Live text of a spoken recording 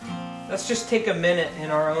let's just take a minute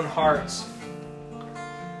in our own hearts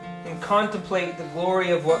and contemplate the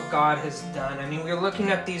glory of what God has done. I mean, we're looking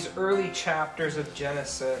at these early chapters of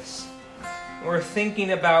Genesis. We're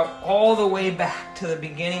thinking about all the way back to the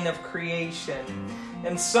beginning of creation.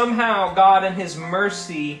 And somehow God in His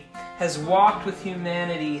mercy has walked with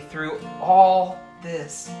humanity through all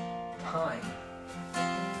this time.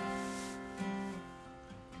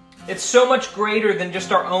 It's so much greater than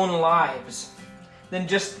just our own lives, than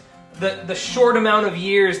just the short amount of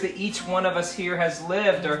years that each one of us here has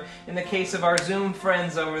lived, or in the case of our Zoom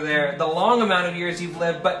friends over there, the long amount of years you've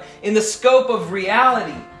lived. But in the scope of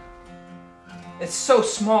reality, it's so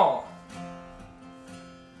small.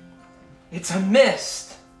 It's a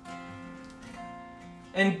mist.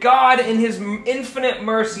 And God, in His infinite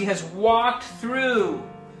mercy, has walked through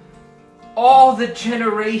all the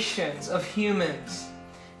generations of humans.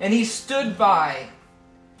 And He stood by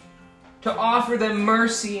to offer them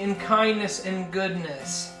mercy and kindness and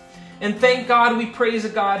goodness. And thank God, we praise a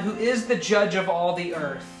God who is the judge of all the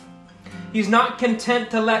earth. He's not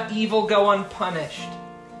content to let evil go unpunished.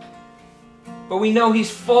 But we know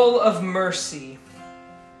He's full of mercy.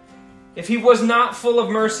 If He was not full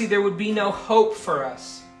of mercy, there would be no hope for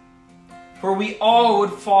us. For we all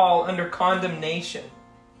would fall under condemnation.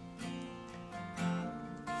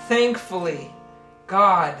 Thankfully,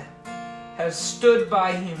 God has stood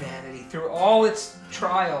by humanity through all its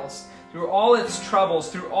trials, through all its troubles,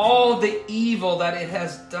 through all the evil that it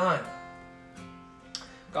has done.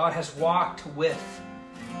 God has walked with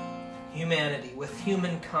humanity, with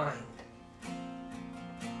humankind,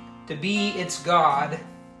 to be its God,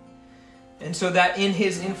 and so that in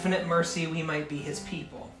His infinite mercy we might be His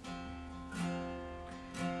people.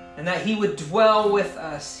 And that He would dwell with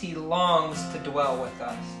us. He longs to dwell with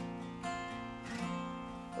us.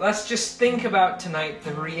 Let's just think about tonight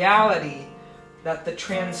the reality that the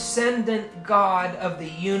transcendent God of the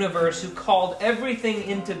universe, who called everything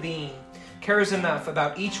into being, cares enough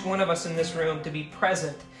about each one of us in this room to be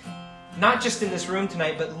present, not just in this room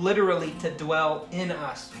tonight, but literally to dwell in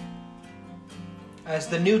us as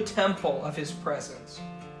the new temple of His presence.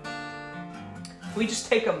 We just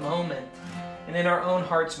take a moment and in our own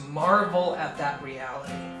hearts marvel at that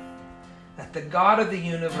reality, that the God of the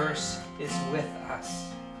universe is with us.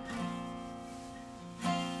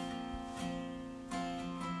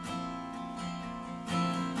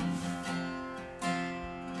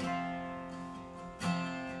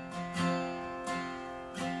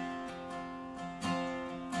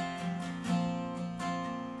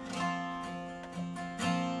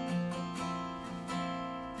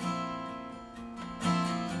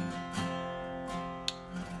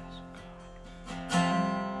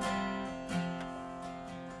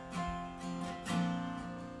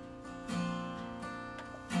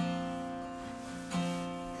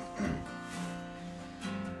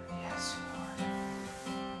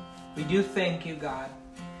 We do thank You, God.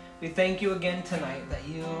 We thank You again tonight that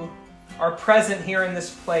You are present here in this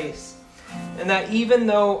place. And that even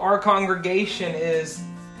though our congregation is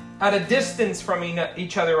at a distance from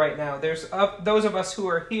each other right now, there's those of us who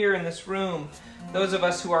are here in this room, those of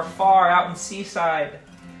us who are far out in Seaside,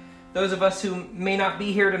 those of us who may not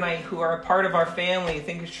be here tonight who are a part of our family.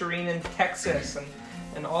 Think of Shireen in Texas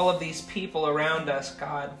and all of these people around us,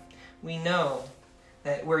 God. We know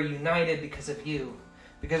that we're united because of You.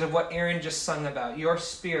 Because of what Aaron just sung about, Your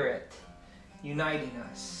Spirit uniting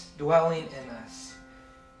us, dwelling in us.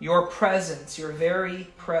 Your presence, Your very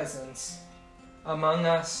presence among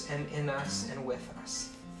us and in us and with us.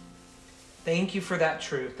 Thank You for that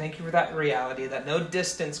truth. Thank You for that reality, that no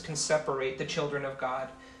distance can separate the children of God,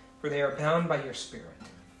 for they are bound by Your Spirit.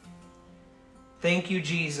 Thank You,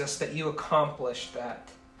 Jesus, that You accomplished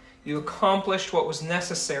that. You accomplished what was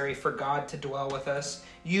necessary for God to dwell with us.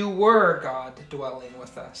 You were God dwelling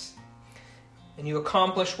with us. And You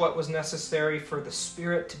accomplished what was necessary for the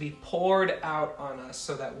Spirit to be poured out on us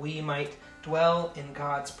so that we might dwell in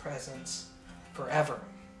God's presence forever.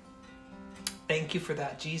 Thank You for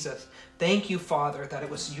that, Jesus. Thank You, Father, that it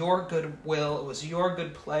was Your good will, it was Your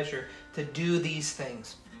good pleasure to do these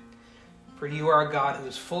things. For You are a God who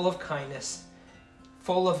is full of kindness,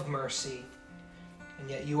 full of mercy,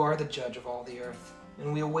 and yet You are the judge of all the earth.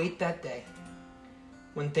 And we await that day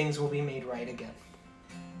when things will be made right again.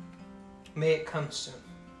 May it come soon.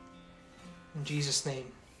 In Jesus'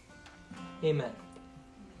 name, amen.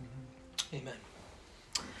 Amen.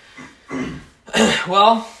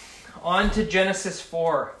 Well, on to Genesis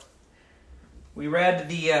 4. We read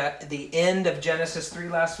the end of Genesis 3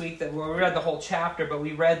 last week. We read the whole chapter, but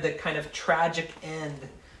we read the kind of tragic end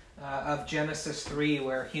of Genesis 3,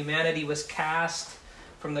 where humanity was cast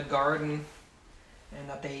from the garden, and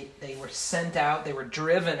that they were sent out, they were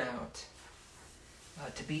driven out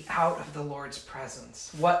to be out of the Lord's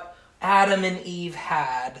presence. What Adam and Eve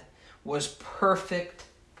had was perfect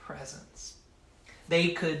presence. They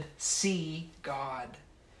could see God.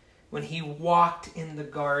 When he walked in the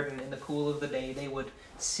garden in the cool of the day, they would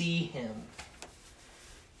see him.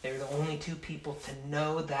 They were the only two people to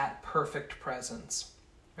know that perfect presence.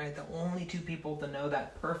 Right? The only two people to know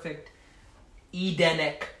that perfect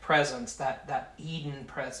Edenic presence, that Eden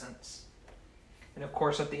presence. And of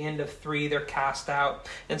course, at the end of 3, they're cast out.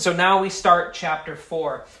 And so now we start chapter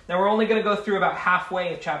 4. Now we're only going to go through about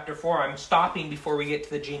halfway of chapter 4. I'm stopping before we get to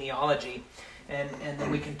the genealogy. And then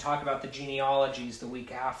we can talk about the genealogies the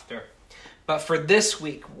week after. But for this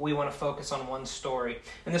week, we want to focus on one story.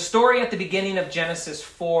 And the story at the beginning of Genesis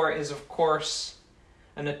 4 is, of course,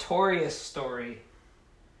 a notorious story.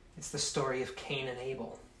 It's the story of Cain and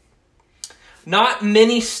Abel. Not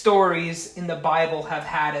many stories in the Bible have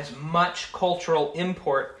had as much cultural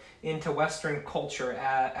import into Western culture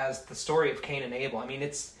as the story of Cain and Abel. I mean,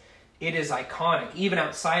 it is iconic, even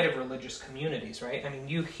outside of religious communities, right? I mean,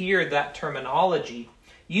 you hear that terminology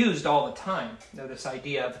used all the time. You know, this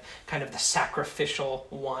idea of kind of the sacrificial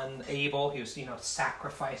one, Abel. He was,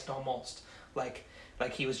 sacrificed almost like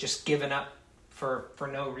he was just given up for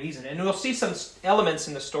no reason. And we'll see some elements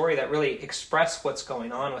in the story that really express what's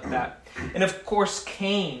going on with that. And of course,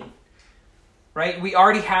 Cain, right? We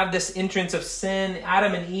already have this entrance of sin.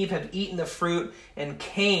 Adam and Eve have eaten the fruit, and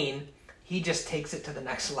Cain, he just takes it to the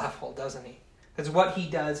next level, doesn't he? Because what he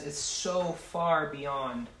does is so far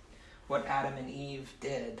beyond what Adam and Eve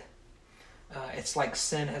did. It's like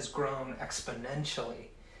sin has grown exponentially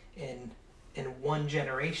in one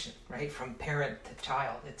generation, right? From parent to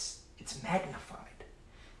child. It's magnified.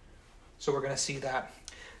 So we're going to see that.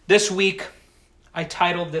 This week, I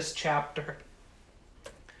titled this chapter,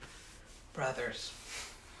 Brothers.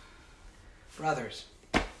 Brothers.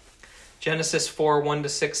 Genesis 4,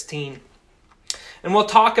 1-16. And we'll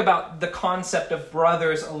talk about the concept of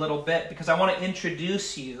brothers a little bit because I want to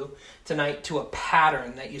introduce you tonight to a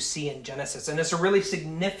pattern that you see in Genesis. And it's a really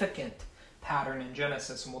significant pattern in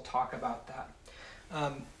Genesis, and we'll talk about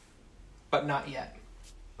that. But not yet.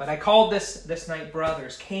 But I called this night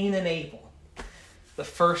Brothers, Cain and Abel, the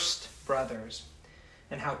first brothers,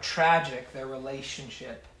 and how tragic their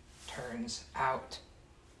relationship turns out.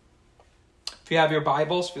 If you have your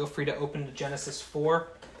Bibles, feel free to open to Genesis 4.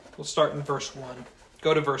 We'll start in verse 1.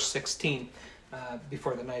 Go to verse 16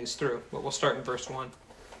 before the night is through, but we'll start in verse 1.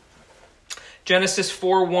 Genesis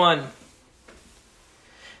 4:1.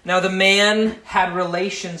 Now the man had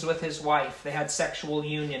relations with his wife. They had sexual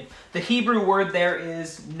union. The Hebrew word there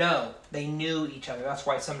is know. They knew each other. That's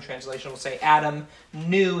why some translation will say Adam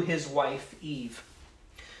knew his wife Eve.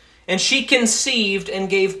 And she conceived and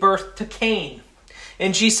gave birth to Cain.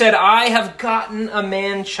 And she said, I have gotten a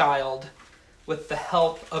man-child with the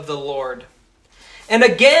help of the Lord. And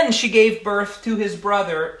again she gave birth to his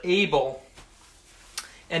brother Abel.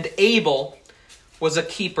 And Abel was a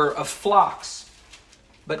keeper of flocks,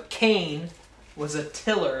 but Cain was a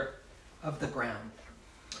tiller of the ground.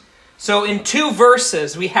 So in 2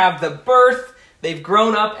 verses, we have the birth, they've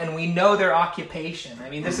grown up, and we know their occupation. I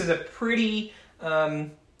mean, this is a pretty,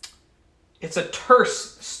 it's a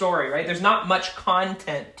terse story, right? There's not much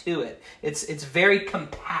content to it. It's very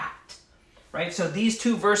compact, right? So these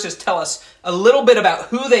 2 verses tell us a little bit about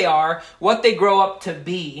who they are, what they grow up to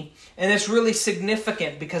be, and it's really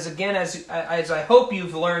significant because, again, as I hope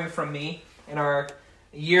you've learned from me in our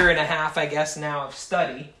year and a half, I guess, now of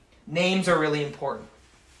study, names are really important.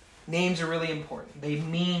 Names are really important. They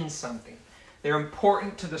mean something. They're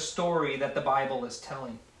important to the story that the Bible is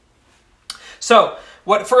telling. So,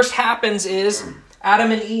 what first happens is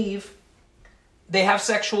Adam and Eve, they have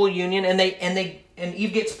sexual union, and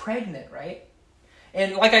Eve gets pregnant, right?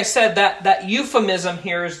 And like I said, that euphemism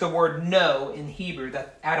here is the word know in Hebrew,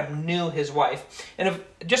 that Adam knew his wife. And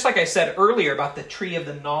just like I said earlier about the tree of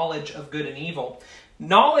the knowledge of good and evil,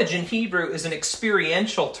 knowledge in Hebrew is an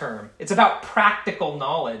experiential term. It's about practical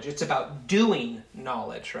knowledge. It's about doing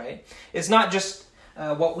knowledge, right? It's not just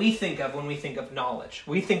what we think of when we think of knowledge.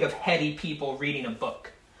 We think of heady people reading a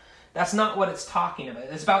book. That's not what it's talking about.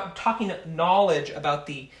 It's about talking knowledge about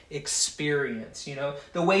the experience,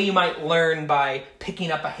 the way you might learn by picking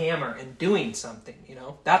up a hammer and doing something,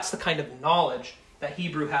 That's the kind of knowledge that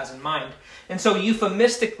Hebrew has in mind. And so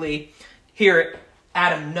euphemistically, here,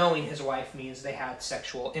 Adam knowing his wife means they had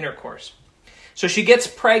sexual intercourse. So she gets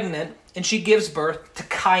pregnant and she gives birth to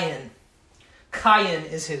Cain. Cain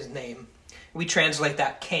is his name. We translate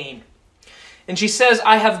that Cain. And she says,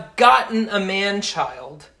 I have gotten a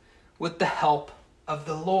man-child with the help of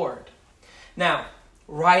the Lord. Now,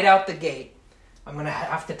 right out the gate, I'm going to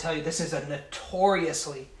have to tell you, this is a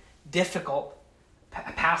notoriously difficult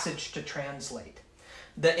passage to translate.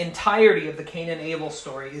 The entirety of the Cain and Abel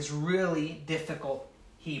story is really difficult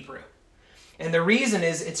Hebrew. And the reason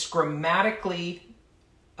is it's grammatically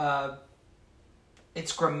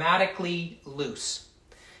loose.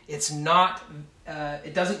 It's not,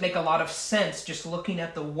 it doesn't make a lot of sense just looking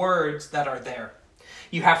at the words that are there.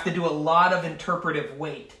 You have to do a lot of interpretive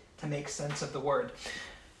weight to make sense of the word.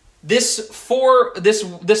 This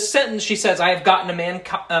sentence, she says, I have gotten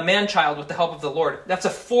a man-child with the help of the Lord. That's a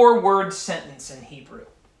 4-word sentence in Hebrew.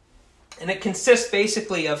 And it consists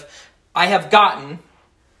basically of, I have gotten,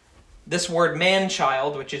 this word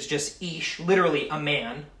man-child, which is just ish, literally a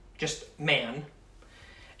man, just man.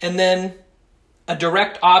 And then a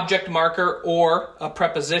direct object marker or a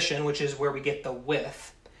preposition, which is where we get the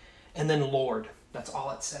with. And then Lord. That's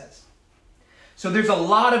all it says. So there's a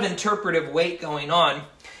lot of interpretive weight going on.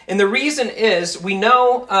 And the reason is, we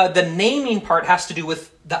know the naming part has to do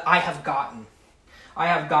with the I have gotten. I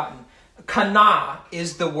have gotten. Kana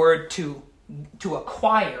is the word to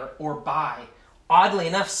acquire or buy. Oddly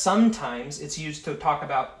enough, sometimes it's used to talk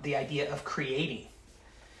about the idea of creating.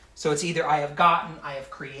 So it's either I have gotten, I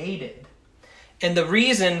have created. And the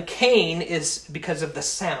reason Cain is because of the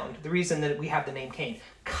sound. The reason that we have the name Cain.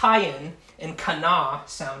 Cain and Kana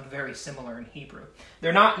sound very similar in Hebrew.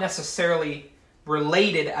 They're not necessarily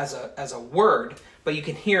related as a word, but you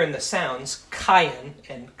can hear in the sounds Cain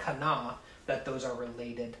and Kana that those are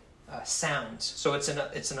related sounds. So it's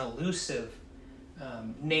an elusive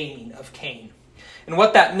naming of Cain. And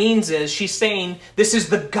what that means is she's saying this is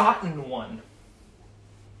the gotten one.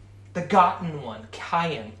 The gotten one,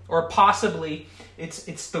 Cain. Or possibly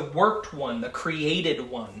it's the worked one, the created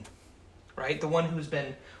one. Right? The one who's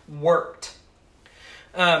been worked.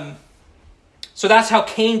 So that's how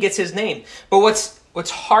Cain gets his name. But what's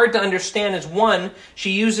hard to understand is, one,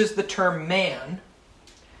 she uses the term man.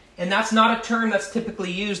 And that's not a term that's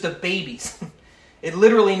typically used of babies. It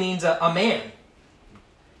literally means a man.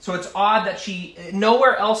 So it's odd that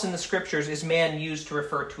nowhere else in the scriptures is man used to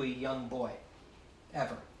refer to a young boy.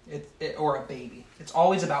 Ever. Or a baby. It's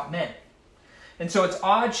always about men. And so it's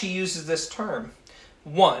odd she uses this term.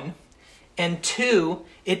 One. And two,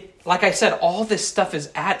 like I said, all this stuff is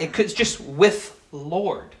it's just with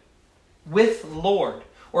Lord. With Lord.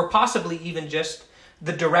 Or possibly even just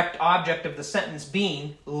the direct object of the sentence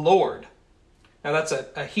being Lord. Now that's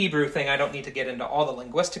a Hebrew thing. I don't need to get into all the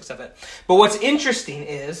linguistics of it. But what's interesting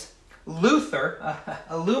is Luther,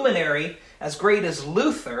 a luminary as great as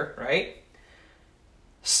Luther, right,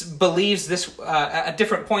 believes this, at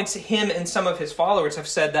different points, him and some of his followers have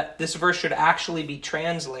said that this verse should actually be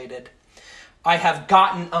translated, I have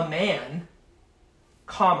gotten a man,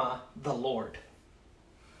 comma, the Lord.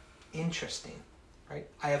 Interesting, right?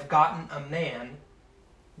 I have gotten a man,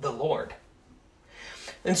 the Lord.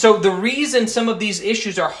 And so the reason some of these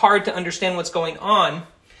issues are hard to understand what's going on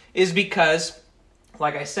is because,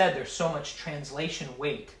 like I said, there's so much translation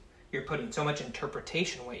weight you're putting, so much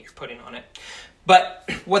interpretation weight you're putting on it. But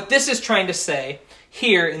what this is trying to say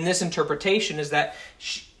here in this interpretation is that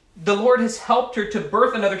the Lord has helped her to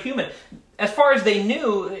birth another human. As far as they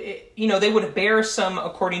knew, they would bear some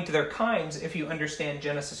according to their kinds. If you understand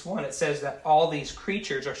Genesis 1, it says that all these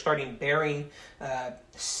creatures are starting bearing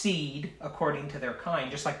seed according to their kind,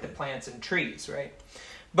 just like the plants and trees, right?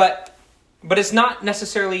 But it's not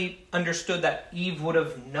necessarily understood that Eve would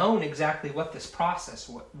have known exactly what this process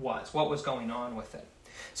was, what was going on with it.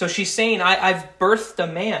 So she's saying, I've birthed a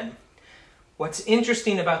man. What's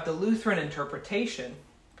interesting about the Lutheran interpretation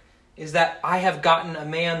is that I have gotten a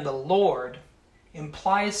man, the Lord,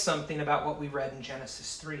 implies something about what we read in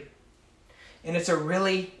Genesis 3. And it's a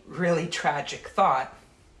really, really tragic thought,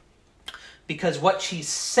 because what she's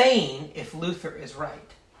saying, if Luther is right,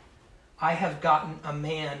 I have gotten a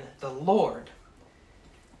man, the Lord,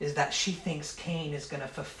 is that she thinks Cain is going to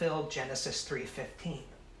fulfill Genesis 3:15.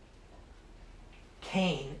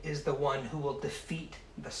 Cain is the one who will defeat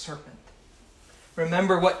the serpent.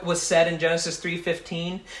 Remember what was said in Genesis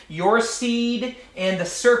 3:15? Your seed and the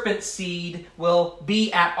serpent's seed will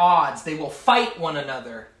be at odds. They will fight one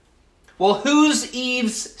another. Well, who's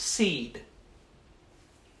Eve's seed?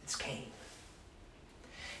 It's Cain.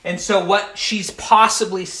 And so what she's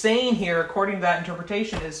possibly saying here, according to that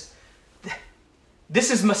interpretation, is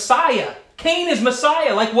this is Messiah. Cain is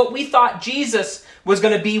Messiah, like what we thought Jesus was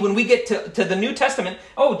going to be when we get to the New Testament.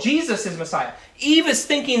 Oh, Jesus is Messiah. Eve is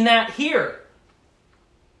thinking that here.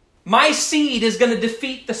 My seed is going to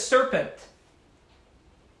defeat the serpent.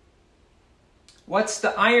 What's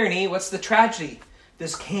the irony? What's the tragedy?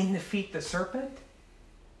 Does Cain defeat the serpent?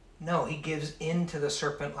 No, he gives in to the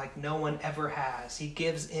serpent like no one ever has. He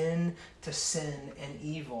gives in to sin and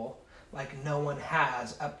evil like no one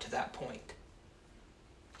has up to that point.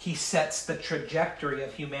 He sets the trajectory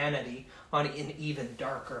of humanity on an even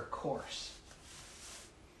darker course.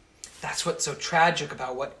 That's what's so tragic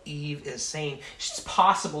about what Eve is saying. It's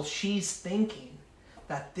possible she's thinking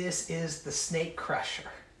that this is the snake crusher.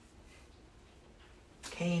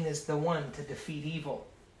 Cain is the one to defeat evil.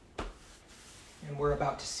 And we're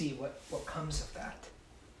about to see what comes of that.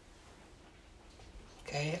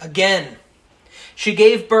 Okay, again, she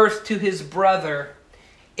gave birth to his brother,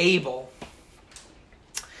 Abel.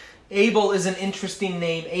 Abel is an interesting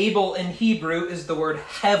name. Abel in Hebrew is the word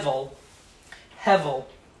hevel. Hevel.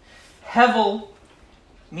 Hevel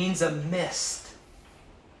means a mist.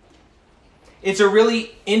 It's a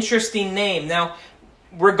really interesting name. Now,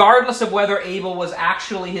 regardless of whether Abel was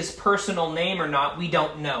actually his personal name or not, we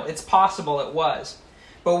don't know. It's possible it was.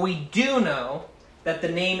 But we do know that the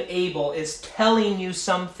name Abel is telling you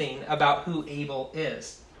something about who Abel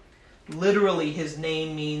is. Literally, his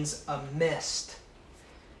name means a mist.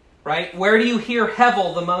 Right? Where do you hear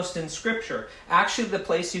Hevel the most in Scripture? Actually, the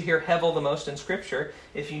place you hear Hevel the most in Scripture,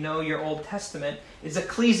 if you know your Old Testament, is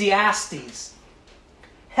Ecclesiastes.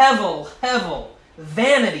 Hevel,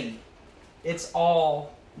 vanity. It's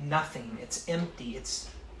all nothing. It's empty.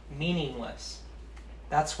 It's meaningless.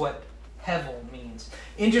 That's what Hevel means.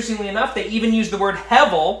 Interestingly enough, they even use the word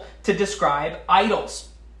Hevel to describe idols.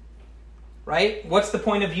 Right? What's the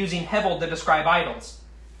point of using Hevel to describe idols?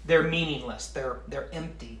 They're meaningless. They're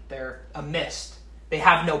empty. They're a mist. They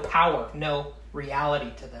have no power, no reality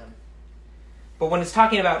to them. But when it's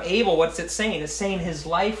talking about Abel, what's it saying? It's saying his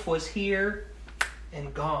life was here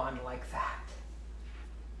and gone like that.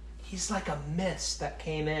 He's like a mist that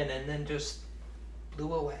came in and then just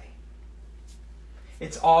blew away.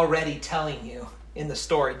 It's already telling you in the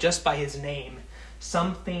story, just by his name,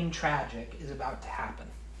 something tragic is about to happen.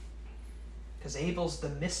 Because Abel's the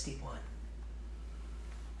misty one.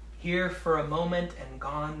 Here for a moment and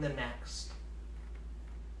gone the next.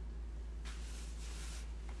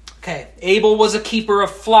 Okay, Abel was a keeper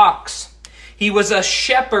of flocks. He was a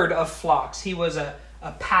shepherd of flocks. He was a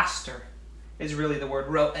pastor, is really the word,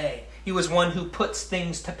 ro'eh. He was one who puts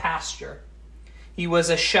things to pasture. He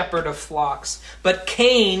was a shepherd of flocks. But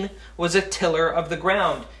Cain was a tiller of the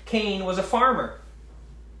ground. Cain was a farmer.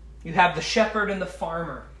 You have the shepherd and the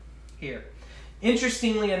farmer here.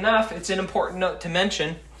 Interestingly enough, it's an important note to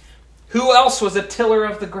mention, who else was a tiller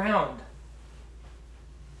of the ground?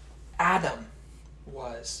 Adam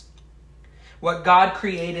was. What God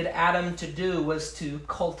created Adam to do was to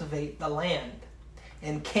cultivate the land.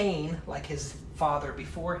 And Cain, like his father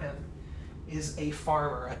before him, is a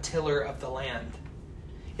farmer, a tiller of the land.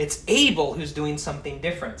 It's Abel who's doing something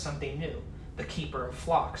different, something new. The keeper of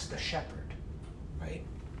flocks, the shepherd, right?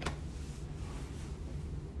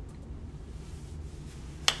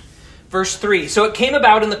 Verse 3, so it came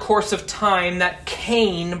about in the course of time that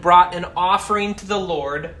Cain brought an offering to the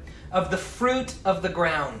Lord of the fruit of the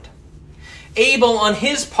ground. Abel, on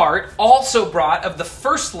his part, also brought of the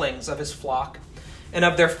firstlings of his flock and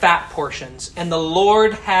of their fat portions. And the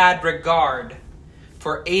Lord had regard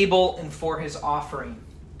for Abel and for his offering.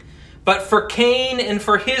 But for Cain and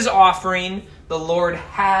for his offering, the Lord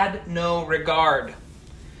had no regard.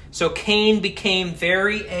 So Cain became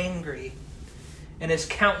very angry, and his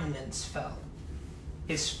countenance fell.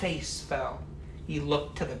 His face fell. He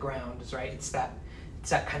looked to the ground, right? It's that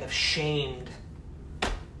kind of shamed,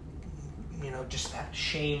 just that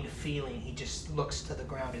shamed feeling. He just looks to the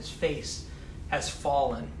ground. His face has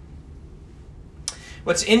fallen.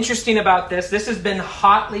 What's interesting about this has been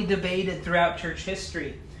hotly debated throughout church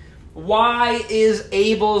history. Why is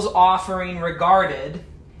Abel's offering regarded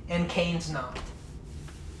and Cain's not?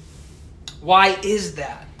 Why is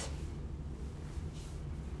that?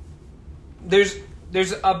 There's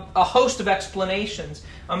a host of explanations.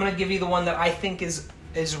 I'm going to give you the one that I think is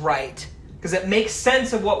right, because it makes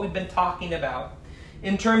sense of what we've been talking about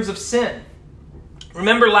in terms of sin.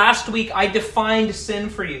 Remember last week I defined sin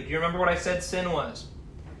for you. Do you remember what I said sin was?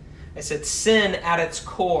 I said sin at its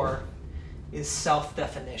core is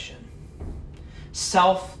self-definition.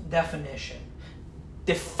 Self-definition.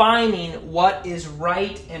 Defining what is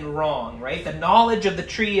right and wrong, right? The knowledge of the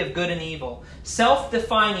tree of good and evil.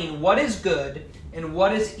 Self-defining what is good and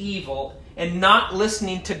what is evil, and not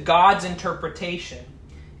listening to God's interpretation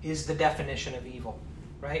is the definition of evil,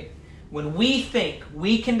 right? When we think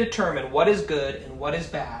we can determine what is good and what is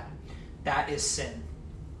bad, that is sin.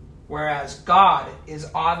 Whereas God is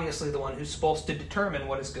obviously the one who's supposed to determine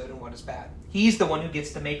what is good and what is bad. He's the one who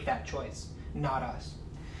gets to make that choice, not us.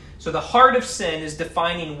 So the heart of sin is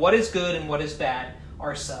defining what is good and what is bad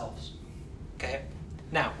ourselves. Okay?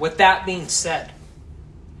 Now, with that being said,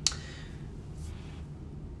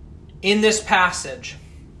 in this passage,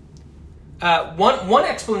 one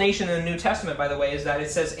explanation in the New Testament, by the way, is that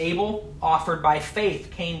it says Abel offered by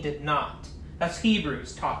faith, Cain did not. That's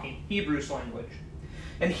Hebrews talking, Hebrews language.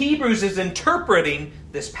 And Hebrews is interpreting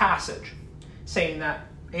this passage, saying that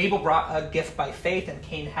Abel brought a gift by faith and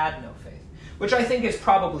Cain had no faith, which I think is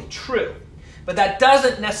probably true. But that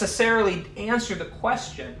doesn't necessarily answer the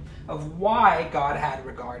question of why God had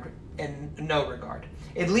regard and no regard,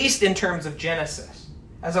 at least in terms of Genesis.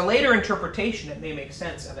 As a later interpretation, it may make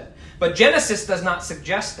sense of it. But Genesis does not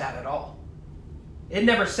suggest that at all. It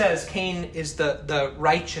never says Cain is the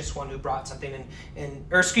righteous one who brought something,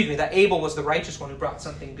 that Abel was the righteous one who brought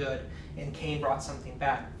something good and Cain brought something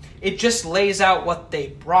bad. It just lays out what they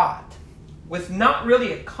brought with not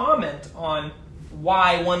really a comment on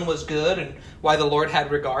why one was good and why the Lord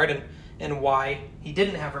had regard and why he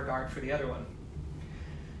didn't have regard for the other one.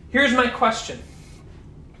 Here's my question.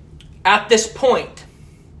 At this point,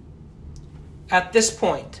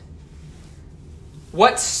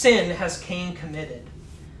 what sin has Cain committed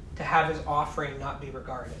to have his offering not be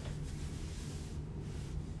regarded?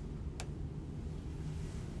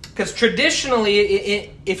 Because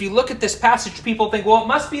traditionally, if you look at this passage, people think, well, it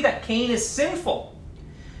must be that Cain is sinful.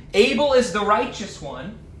 Abel is the righteous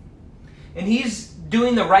one, and he's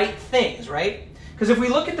doing the right things, right? Because if we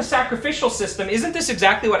look at the sacrificial system, isn't this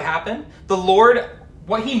exactly what happened? The Lord,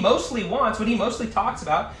 what he mostly wants, what he mostly talks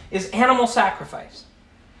about, is animal sacrifice.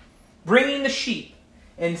 Bringing the sheep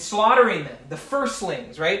and slaughtering them, the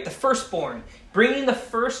firstlings, right? The firstborn, bringing the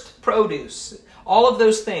first produce, all of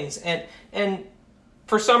those things. And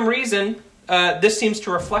for some reason, this seems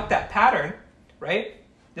to reflect that pattern, right?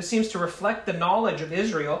 This seems to reflect the knowledge of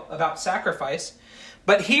Israel about sacrifice.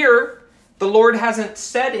 But here, the Lord hasn't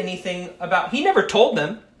said anything about, he never told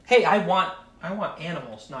them, hey, I want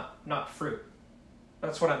animals, not fruit.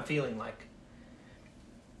 That's what I'm feeling like.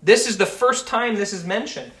 This is the first time this is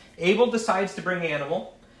mentioned. Abel decides to bring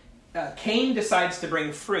animal. Cain decides to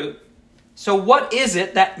bring fruit. So what is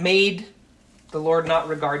it that made the Lord not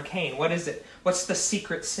regard Cain? What is it? What's the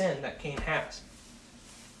secret sin that Cain has?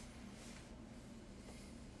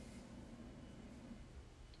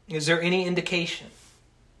 Is there any indication?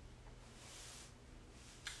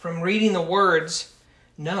 From reading the words,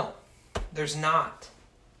 no, there's not.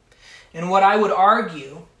 And what I would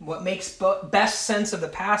argue, what makes best sense of the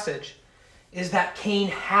passage, is that Cain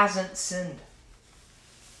hasn't sinned.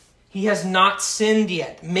 He has not sinned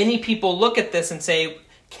yet. Many people look at this and say,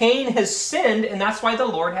 Cain has sinned, and that's why the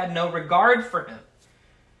Lord had no regard for him.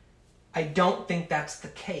 I don't think that's the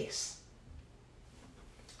case.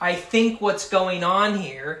 I think what's going on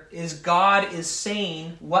here is God is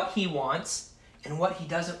saying what he wants and what he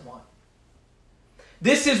doesn't want.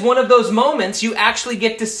 This is one of those moments you actually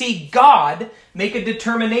get to see God make a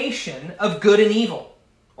determination of good and evil,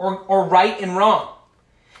 or right and wrong.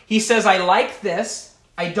 He says, I like this,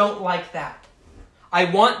 I don't like that. I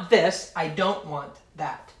want this, I don't want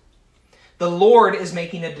that. The Lord is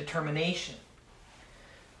making a determination.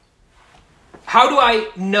 How do I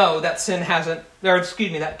know that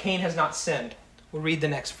that Cain has not sinned? We'll read the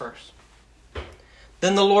next verse.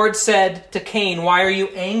 Then the Lord said to Cain, why are you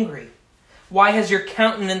angry? Why has your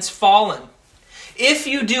countenance fallen? If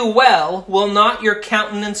you do well, will not your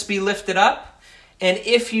countenance be lifted up? And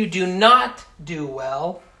if you do not do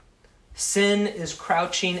well, sin is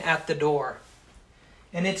crouching at the door,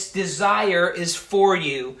 and its desire is for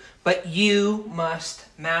you, but you must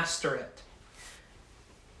master it.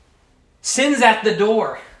 Sin's at the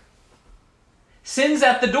door. Sin's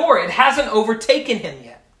at the door. It hasn't overtaken him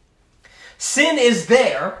yet. Sin is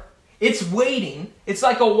there. It's waiting. It's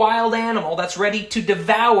like a wild animal that's ready to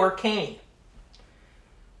devour Cain.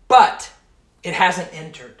 But it hasn't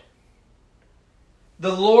entered.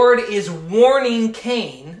 The Lord is warning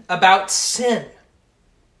Cain about sin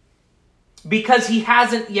because he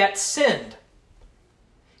hasn't yet sinned.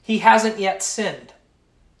 He hasn't yet sinned.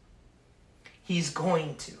 He's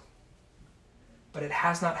going to. But it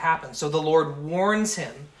has not happened. So the Lord warns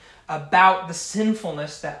him about the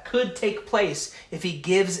sinfulness that could take place if he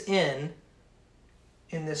gives in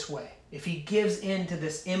this way. If he gives in to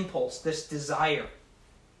this impulse, this desire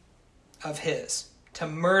of his to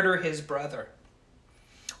murder his brother.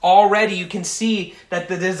 Already you can see that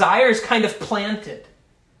the desire is kind of planted,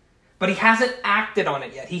 but he hasn't acted on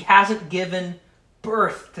it yet. He hasn't given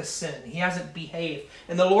birth to sin. He hasn't behaved.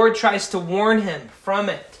 And the Lord tries to warn him from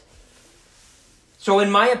it. So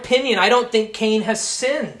in my opinion, I don't think Cain has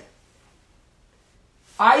sinned.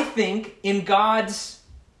 I think in God's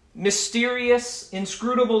mysterious,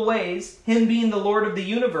 inscrutable ways, him being the Lord of the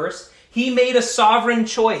universe, he made a sovereign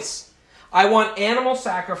choice. I want animal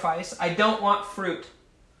sacrifice. I don't want fruit.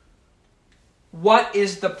 What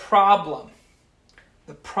is the problem?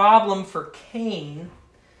 The problem for Cain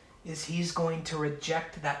is he's going to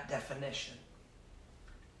reject that definition,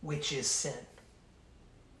 which is sin.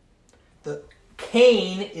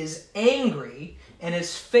 Cain is angry and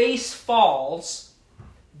his face falls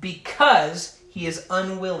because he is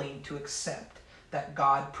unwilling to accept that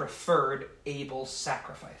God preferred Abel's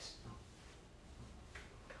sacrifice.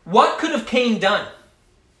 What could have Cain done?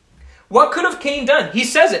 What could have Cain done? He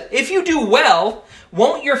says it. If you do well,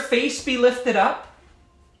 won't your face be lifted up?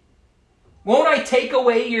 Won't I take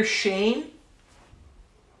away your shame?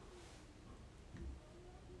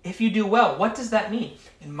 If you do well, what does that mean?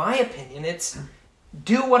 In my opinion, it's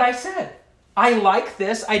do what I said. I like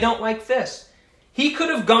this, I don't like this. He could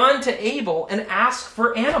have gone to Abel and asked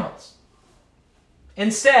for animals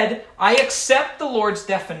and said, I accept the Lord's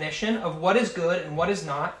definition of what is good and what is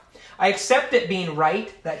not. I accept it being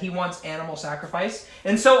right that he wants animal sacrifice,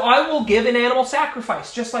 and so I will give an animal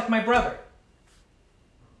sacrifice, just like my brother.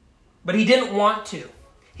 But he didn't want to.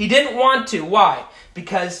 He didn't want to. Why?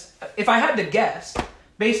 Because if I had to guess,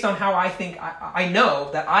 based on how I think I know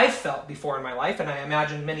that I've felt before in my life, and I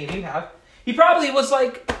imagine many of you have, he probably was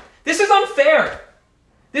like, this is unfair.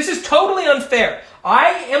 This is totally unfair. I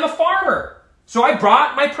am a farmer, so I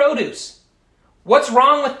brought my produce. What's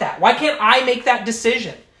wrong with that? Why can't I make that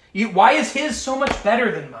decision? Why is his so much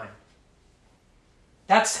better than mine?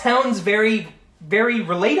 That sounds very, very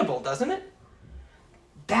relatable, doesn't it?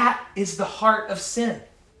 That is the heart of sin.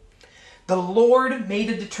 The Lord made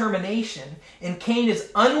a determination, and Cain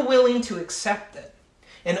is unwilling to accept it,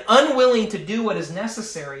 and unwilling to do what is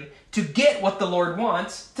necessary to get what the Lord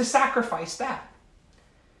wants, to sacrifice that.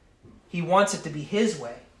 He wants it to be his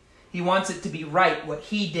way. He wants it to be right, what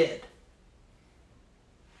he did.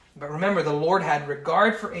 But remember, the Lord had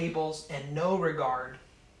regard for Abel's and no regard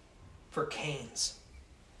for Cain's.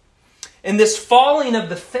 And this falling of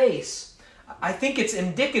the face, I think it's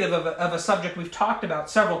indicative of a subject we've talked about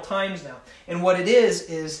several times now. And what it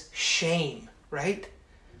is shame, right?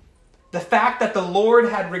 The fact that the Lord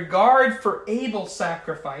had regard for Abel's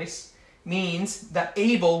sacrifice means that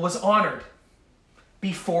Abel was honored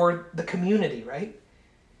before the community, right?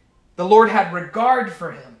 The Lord had regard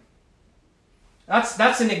for him.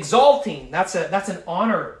 That's an exalting, that's an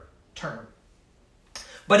honor term.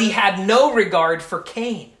 But he had no regard for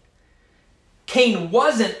Cain. Cain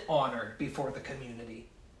wasn't honored before the community,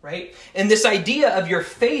 right? And this idea of your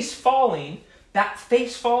face falling, that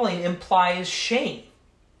face falling implies shame.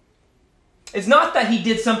 It's not that he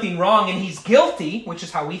did something wrong and he's guilty, which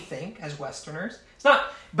is how we think as Westerners. It's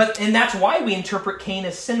not, and that's why we interpret Cain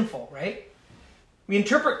as sinful, right? We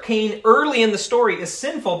interpret Cain early in the story as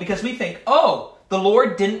sinful because we think, oh, the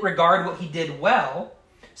Lord didn't regard what he did well,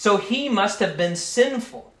 so he must have been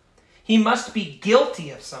sinful. He must be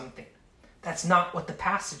guilty of something. That's not what the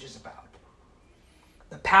passage is about.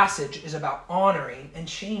 The passage is about honoring and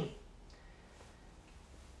shaming.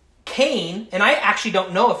 Cain, and I actually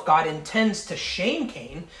don't know if God intends to shame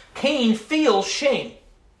Cain, Cain feels shame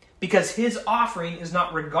because his offering is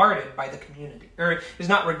not regarded by the community, or is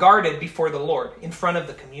not regarded before the Lord in front of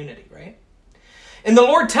the community, right? And the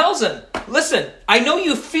Lord tells him, listen, I know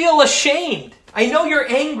you feel ashamed. I know you're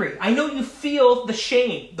angry. I know you feel the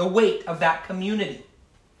shame, the weight of that community.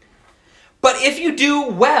 But if you do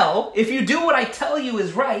well, if you do what I tell you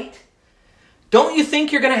is right, don't you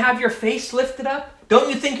think you're going to have your face lifted up? Don't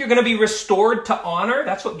you think you're going to be restored to honor?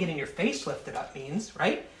 That's what getting your face lifted up means,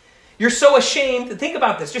 right? You're so ashamed. Think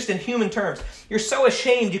about this just in human terms. You're so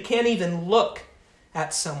ashamed you can't even look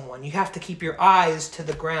at someone. You have to keep your eyes to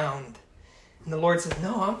the ground. And the Lord says,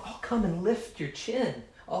 no, I'll come and lift your chin.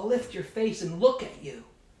 I'll lift your face and look at you.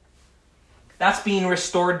 That's being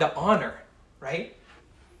restored to honor, right?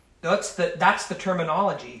 That's the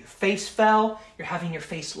terminology. Your face fell, you're having your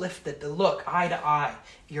face lifted to look eye to eye.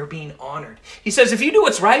 You're being honored. He says, if you do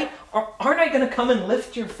what's right, aren't I going to come and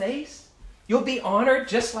lift your face? You'll be honored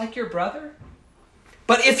just like your brother.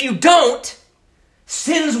 But if you don't,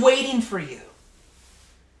 sin's waiting for you.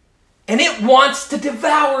 And it wants to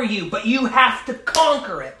devour you, but you have to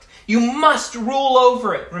conquer it. You must rule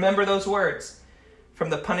over it. Remember those words from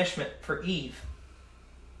the punishment for Eve,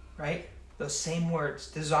 right? Those same words,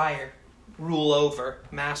 desire, rule over,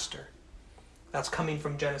 master. That's coming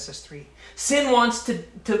from Genesis 3. Sin wants to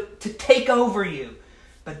take over you,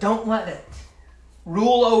 but don't let it.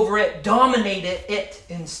 Rule over it, dominate it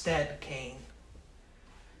instead, Cain.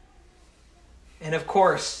 And of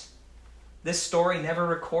course, This story never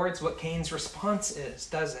records what Cain's response is,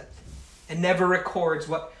 does it? It never records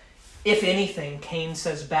what, if anything, Cain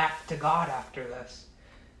says back to God after this.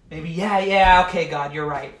 Maybe, yeah, okay, God, you're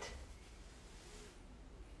right.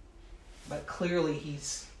 But clearly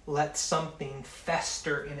he's let something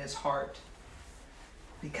fester in his heart.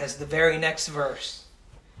 Because the very next verse,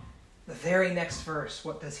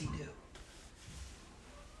 what does he do?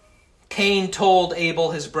 Cain told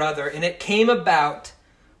Abel his brother, and it came about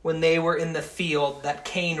when they were in the field that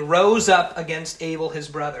Cain rose up against Abel his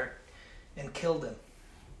brother and killed him.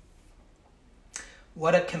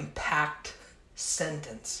 What a compact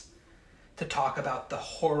sentence to talk about the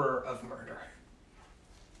horror of murder.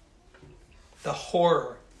 The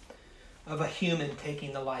horror of a human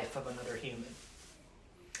taking the life of another human.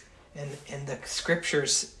 And the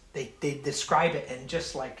scriptures, they describe it in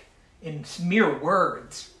just like in mere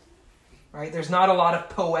words. Right? There's not a lot of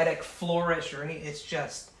poetic flourish or any. It's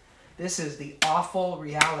just, this is the awful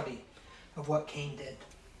reality of what Cain did.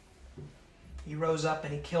 He rose up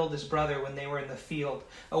and he killed his brother when they were in the field,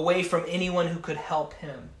 away from anyone who could help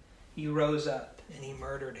him. He rose up and he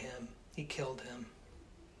murdered him. He killed him.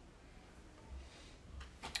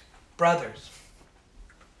 Brothers,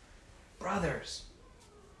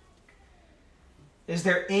 is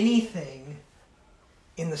there anything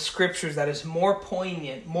in the scriptures that is more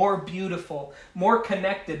poignant, more beautiful, more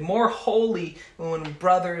connected, more holy when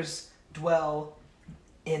brothers dwell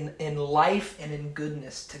in life and in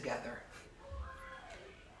goodness together?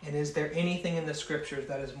 And is there anything in the scriptures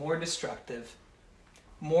that is more destructive,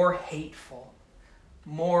 more hateful,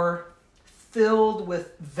 more filled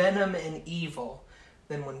with venom and evil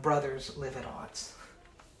than when brothers live at odds?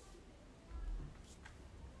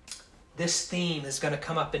 This theme is going to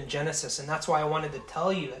come up in Genesis, and that's why I wanted to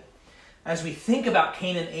tell you it. As we think about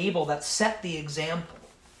Cain and Abel, that set the example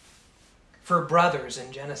for brothers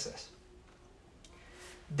in Genesis.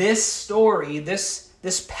 This story, this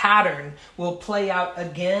pattern will play out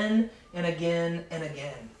again and again and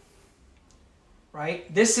again.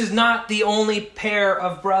 Right? This is not the only pair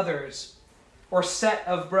of brothers or set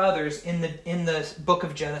of brothers in the book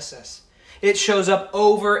of Genesis. It shows up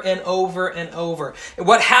over and over and over.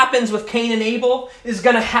 What happens with Cain and Abel is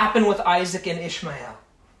going to happen with Isaac and Ishmael.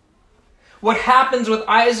 What happens with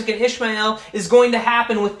Isaac and Ishmael is going to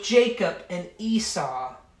happen with Jacob and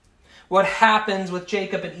Esau. What happens with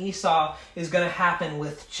Jacob and Esau is going to happen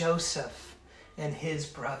with Joseph and his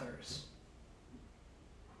brothers.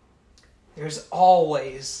 There's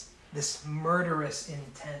always this murderous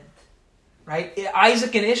intent, right?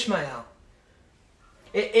 Isaac and Ishmael.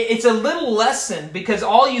 It's a little lesson because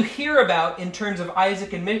all you hear about in terms of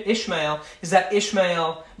Isaac and Ishmael is that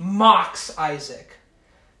Ishmael mocks Isaac.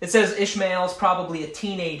 It says Ishmael is probably a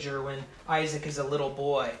teenager when Isaac is a little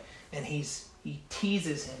boy, and he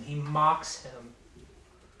teases him, he mocks him.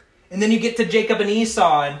 And then you get to Jacob and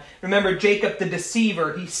Esau, and remember Jacob the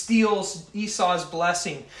deceiver, he steals Esau's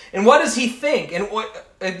blessing. And what does he think? And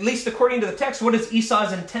at least according to the text, what is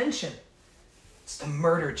Esau's intention? It's to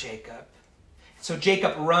murder Jacob. So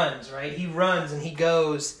Jacob runs, right? He runs and he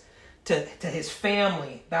goes to his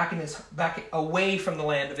family back away from the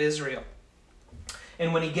land of Israel.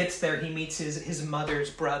 And when he gets there, he meets his mother's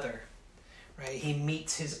brother, right? He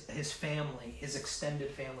meets his family, his extended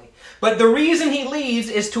family. But the reason he leaves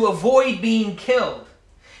is to avoid being killed.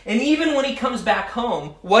 And even when he comes back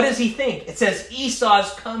home, what does he think? It says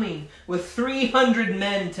Esau's coming with 300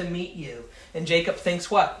 men to meet you. And Jacob thinks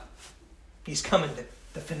what? He's coming to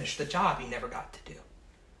finish the job he never got to do.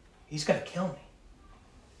 He's going to kill me.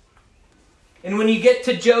 And when you get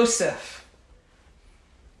to Joseph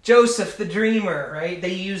the dreamer, right?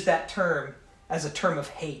 They use that term as a term of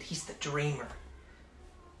hate. He's the dreamer.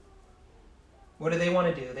 What do they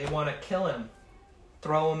want to do? They want to kill him,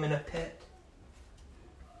 throw him in a pit.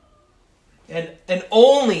 And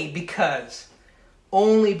only because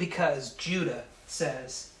Judah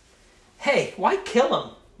says, hey, why kill him?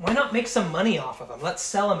 Why not make some money off of him? Let's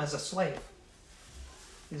sell him as a slave.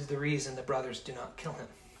 Is the reason the brothers do not kill him.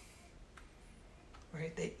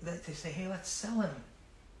 Right? They say, hey, let's sell him.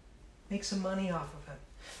 Make some money off of him.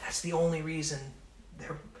 That's the only reason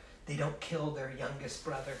they don't kill their youngest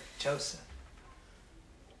brother, Joseph.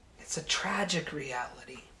 It's a tragic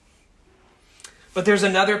reality. But there's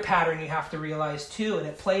another pattern you have to realize too, and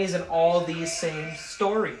it plays in all these same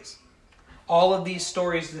stories. All of these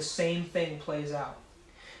stories, the same thing plays out.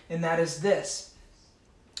 And that is this.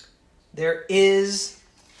 There is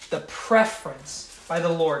the preference by the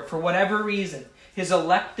Lord, for whatever reason, his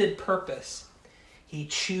elected purpose, he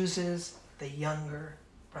chooses the younger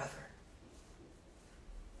brother.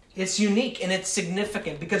 It's unique and it's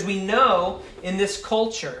significant because we know in this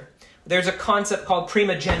culture, there's a concept called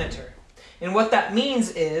primogeniture. And what that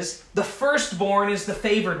means is the firstborn is the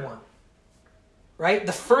favored one. Right?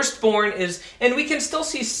 The firstborn is, and we can still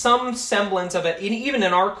see some semblance of it even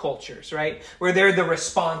in our cultures, right? Where they're the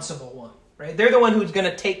responsible one, right? They're the one who's going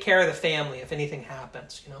to take care of the family if anything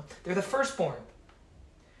happens, you know? They're the firstborn.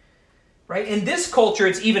 Right? In this culture,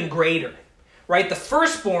 it's even greater. Right? The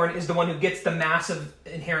firstborn is the one who gets the massive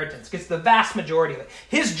inheritance, gets the vast majority of it.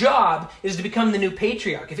 His job is to become the new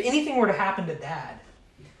patriarch. If anything were to happen to dad,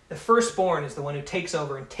 the firstborn is the one who takes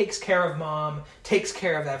over and takes care of mom, takes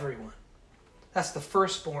care of everyone. That's the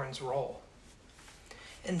firstborn's role.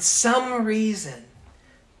 And some reason,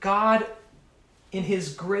 God, in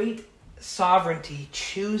his great sovereignty,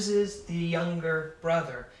 chooses the younger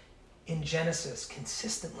brother in Genesis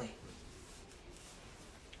consistently.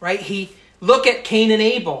 Right? Look at Cain and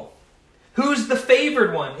Abel. Who's the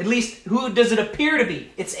favored one? At least, who does it appear to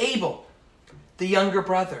be? It's Abel, the younger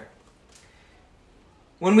brother.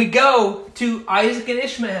 When we go to Isaac and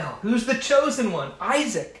Ishmael, who's the chosen one?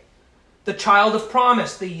 Isaac. The child of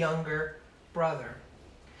promise, the younger brother.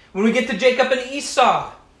 When we get to Jacob and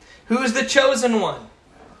Esau, who's the chosen one?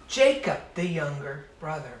 Jacob, the younger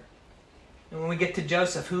brother. And when we get to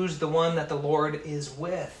Joseph, who's the one that the Lord is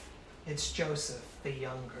with? It's Joseph, the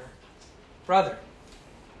younger brother.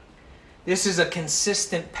 This is a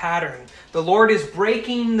consistent pattern. The Lord is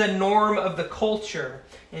breaking the norm of the culture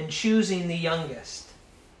and choosing the youngest.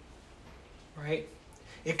 Right?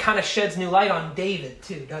 It kind of sheds new light on David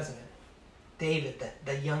too, doesn't it? David,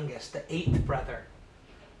 the youngest, the eighth brother.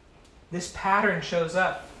 This pattern shows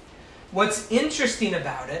up. What's interesting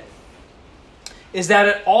about it is that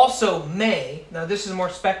it also may, now this is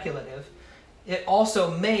more speculative, it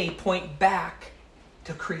also may point back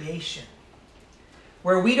to creation.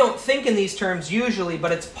 Where we don't think in these terms usually,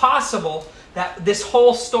 but it's possible that this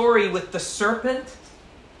whole story with the serpent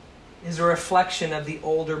is a reflection of the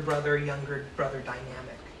older brother, younger brother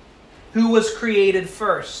dynamic. Who was created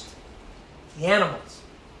first? The animals.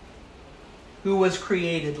 Who was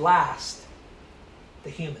created last? The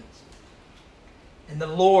humans. And the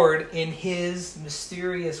Lord, in his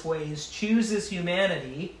mysterious ways, chooses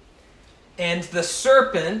humanity, and the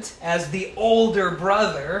serpent, as the older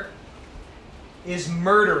brother, is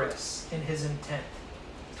murderous in his intent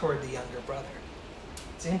toward the younger brother.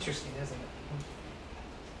 It's interesting, isn't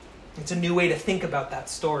it? It's a new way to think about that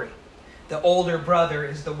story. The older brother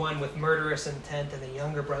is the one with murderous intent, and the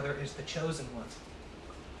younger brother is the chosen one.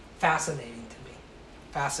 Fascinating to me.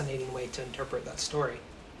 Fascinating way to interpret that story.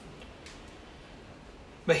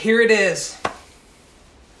 But here it is.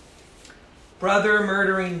 Brother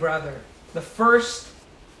murdering brother. The first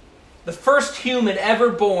human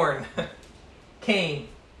ever born, Cain.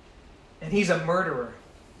 And he's a murderer.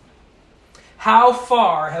 How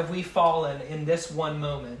far have we fallen in this one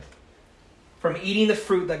moment from eating the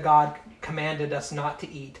fruit that God commanded us not to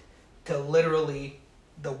eat to literally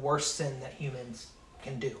the worst sin that humans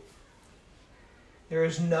can do? There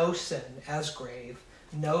is no sin as grave,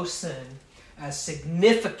 no sin as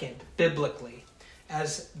significant biblically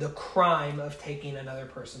as the crime of taking another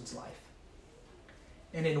person's life.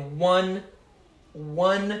 And in one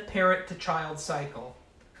parent-to-child cycle,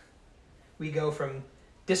 we go from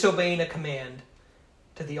disobeying a command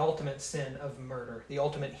to the ultimate sin of murder, the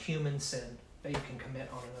ultimate human sin that you can commit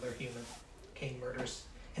on another human. Cain murders.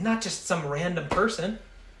 And not just some random person.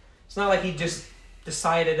 It's not like he just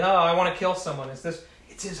decided, I want to kill someone. It's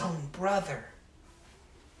his own brother.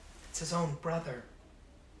 It's his own brother.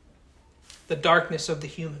 The darkness of the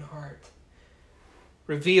human heart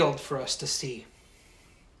revealed for us to see.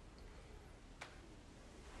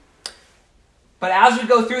 But as we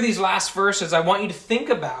go through these last verses, I want you to think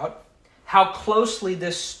about how closely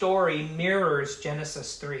this story mirrors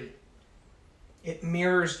Genesis 3. It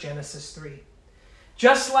mirrors Genesis 3.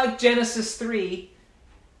 Just like Genesis 3,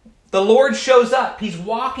 the Lord shows up. He's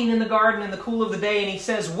walking in the garden in the cool of the day, and he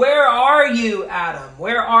says, "Where are you, Adam?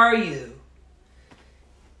 Where are you?"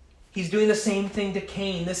 He's doing the same thing to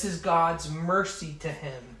Cain. This is God's mercy to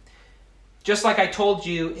him. Just like I told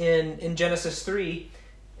you in Genesis 3,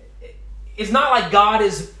 it's not like God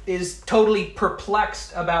is totally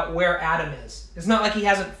perplexed about where Adam is. It's not like he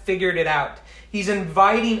hasn't figured it out. He's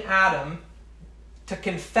inviting Adam to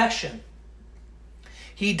confession.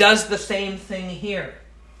 He does the same thing here.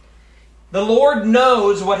 The Lord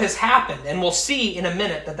knows what has happened, and we'll see in a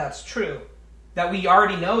minute that that's true. That we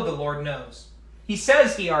already know the Lord knows. He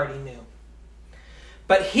says he already knew.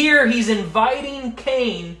 But here he's inviting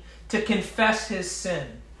Cain to confess his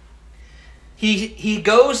sin. He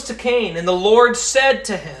goes to Cain, and the Lord said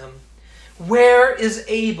to him, "Where is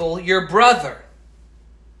Abel, your brother?"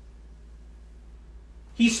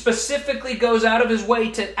 He specifically goes out of his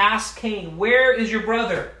way to ask Cain, where is your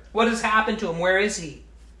brother? What has happened to him? Where is he?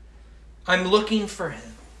 I'm looking for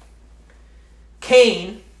him.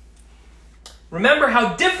 Cain, remember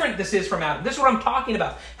how different this is from Adam. This is what I'm talking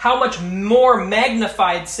about. How much more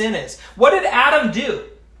magnified sin is. What did Adam do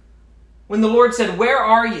when the Lord said, where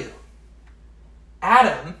are you?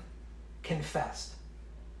 Adam confessed.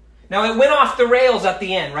 Now, it went off the rails at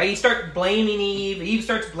the end, right? He starts blaming Eve. Eve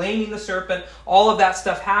starts blaming the serpent. All of that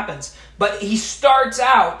stuff happens. But he starts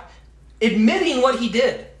out admitting what he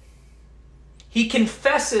did. He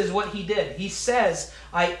confesses what he did. He says,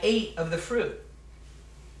 I ate of the fruit.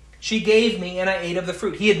 She gave me and I ate of the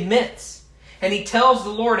fruit. He admits. And he tells the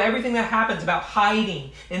Lord everything that happens about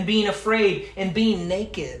hiding and being afraid and being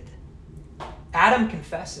naked. Adam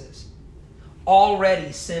confesses.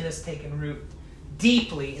 Already sin has taken root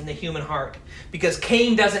deeply in the human heart. Because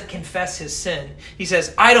Cain doesn't confess his sin. He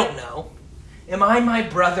says, I don't know. Am I my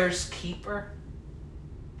brother's keeper?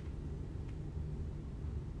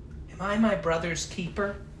 Am I my brother's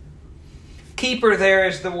keeper? Keeper there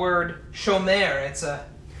is the word shomer.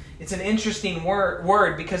 It's an interesting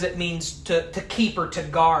word because it means to keep or to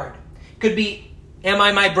guard. It could be, am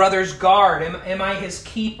I my brother's guard? Am I his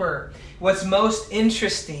keeper? What's most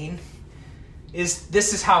interesting is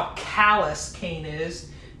this is how callous Cain is.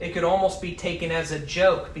 It could almost be taken as a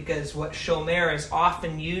joke because what shomer is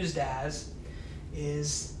often used as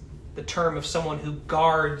is the term of someone who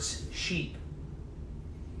guards sheep.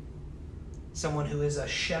 Someone who is a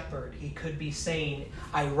shepherd. He could be saying,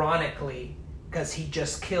 ironically, because he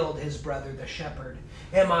just killed his brother, the shepherd,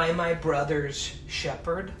 am I my brother's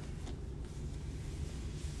shepherd?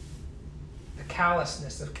 The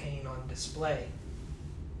callousness of Cain on display.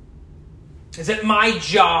 Is it my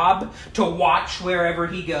job to watch wherever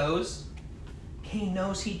he goes? Cain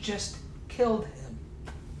knows he just killed him.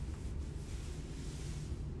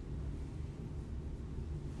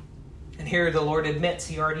 And here the Lord admits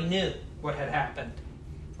he already knew what had happened.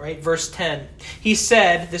 Right? Verse 10. He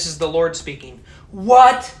said, this is the Lord speaking,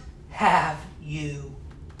 what have you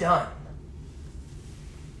done?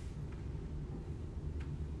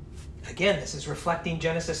 Again, this is reflecting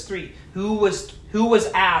Genesis 3. Who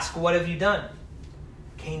was asked, what have you done?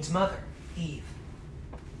 Cain's mother, Eve.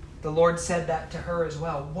 The Lord said that to her as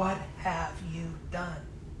well. What have you done?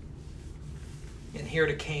 And here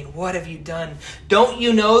to Cain, what have you done? Don't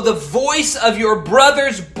you know the voice of your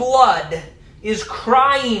brother's blood is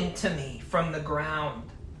crying to me from the ground?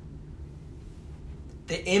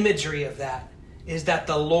 The imagery of that is that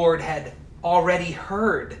the Lord had already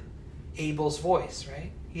heard Abel's voice,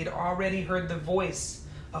 right? He had already heard the voice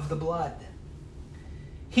of the blood.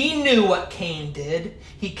 He knew what Cain did.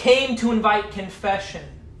 He came to invite confession.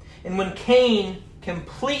 And when Cain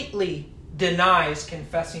completely denies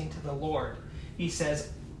confessing to the Lord, he says,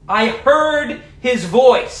 I heard his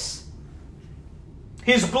voice.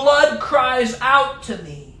 His blood cries out to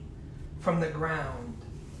me from the ground.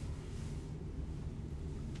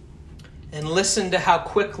 And listen to how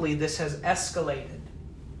quickly this has escalated.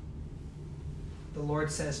 The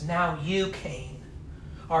Lord says, now you, Cain,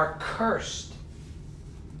 are cursed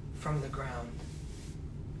from the ground.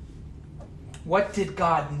 What did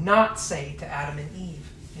God not say to Adam and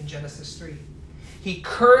Eve in Genesis 3? He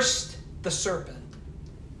cursed the serpent,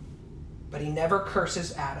 but he never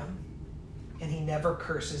curses Adam, and he never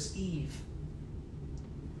curses Eve.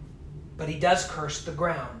 But he does curse the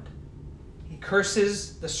ground. He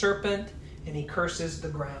curses the serpent, and he curses the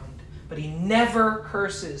ground. But he never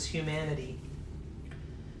curses humanity.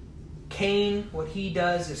 Cain, what he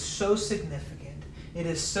does is so significant. It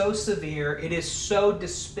is so severe. It is so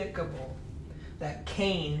despicable that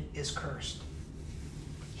Cain is cursed.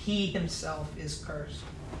 He himself is cursed.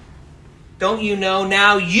 Don't you know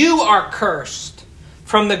now you are cursed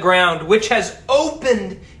from the ground, which has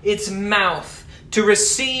opened its mouth to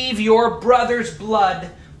receive your brother's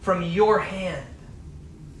blood from your hand.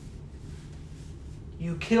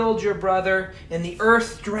 You killed your brother, and the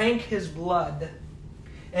earth drank his blood,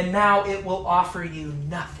 and now it will offer you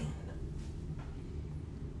nothing.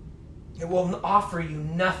 It will offer you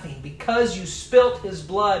nothing. Because you spilt his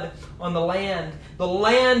blood on the land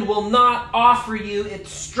will not offer you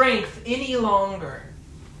its strength any longer.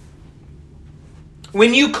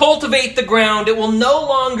 When you cultivate the ground, it will no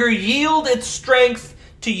longer yield its strength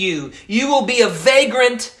to you. You will be a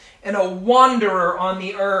vagrant and a wanderer on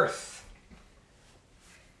the earth.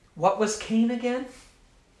 What was Cain again?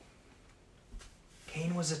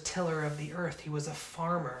 Cain was a tiller of the earth. He was a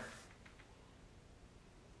farmer.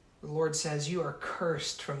 The Lord says, you are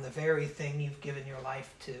cursed from the very thing you've given your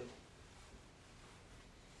life to.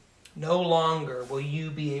 No longer will you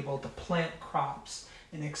be able to plant crops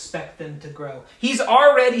and expect them to grow. He's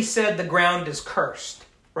already said the ground is cursed,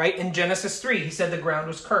 right? In Genesis 3, he said the ground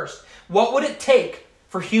was cursed. What would it take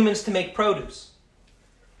for humans to make produce?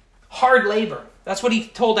 Hard labor. That's what he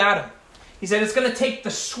told Adam. He said it's going to take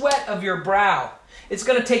the sweat of your brow. It's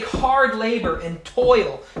going to take hard labor and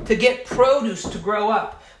toil to get produce to grow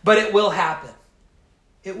up. But it will happen.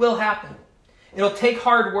 It will happen. It'll take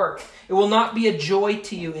hard work. It will not be a joy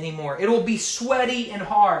to you anymore. It will be sweaty and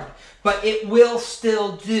hard, but it will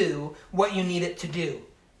still do what you need it to do.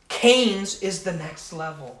 Cain's is the next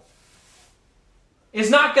level. It's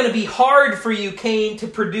not going to be hard for you, Cain, to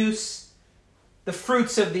produce the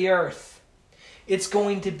fruits of the earth. It's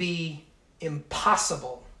going to be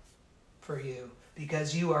impossible for you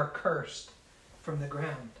because you are cursed from the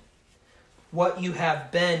ground. What you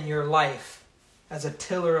have been your life as a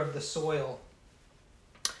tiller of the soil,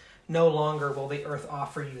 no longer will the earth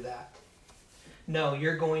offer you that. No,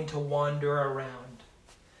 you're going to wander around,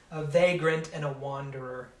 a vagrant and a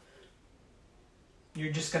wanderer.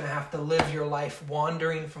 You're just going to have to live your life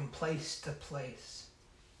wandering from place to place.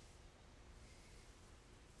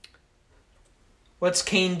 What's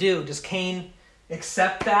Cain do? Does Cain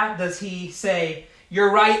accept that? Does he say,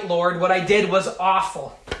 "You're right, Lord, what I did was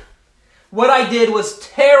awful. What I did was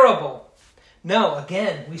terrible"? No,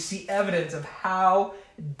 again, we see evidence of how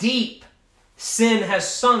deep sin has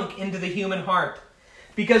sunk into the human heart.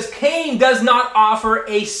 Because Cain does not offer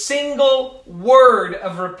a single word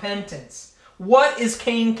of repentance. What is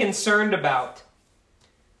Cain concerned about?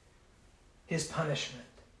 His punishment.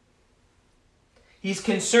 He's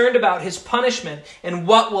concerned about his punishment and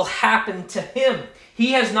what will happen to him.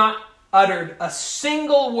 He has not uttered a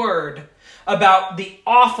single word about the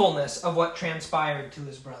awfulness of what transpired to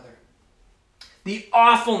his brother. The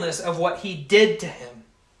awfulness of what he did to him.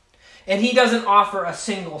 And he doesn't offer a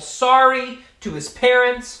single sorry to his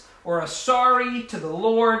parents or a sorry to the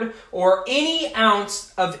Lord or any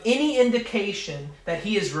ounce of any indication that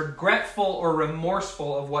he is regretful or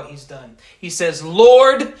remorseful of what he's done. He says,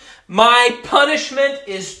 "Lord, my punishment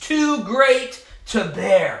is too great to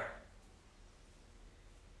bear."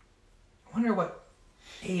 I wonder what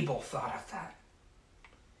Abel thought of that.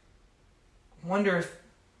 I wonder if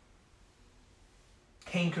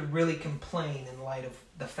Cain could really complain in light of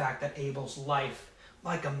the fact that Abel's life,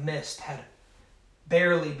 like a mist, had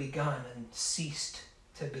barely begun and ceased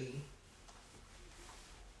to be.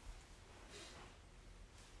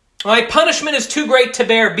 "My punishment is too great to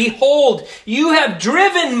bear. Behold, you have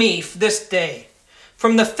driven me this day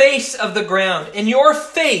from the face of the ground. And your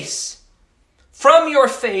face, from your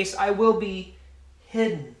face, I will be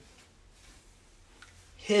hidden.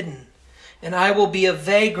 Hidden. And I will be a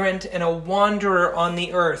vagrant and a wanderer on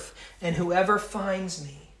the earth. And whoever finds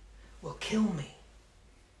me will kill me."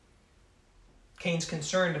 Cain's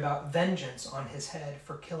concerned about vengeance on his head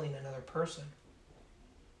for killing another person.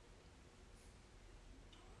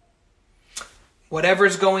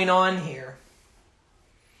 Whatever's going on here,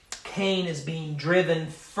 Cain is being driven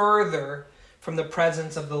further from the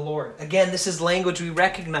presence of the Lord. Again, this is language we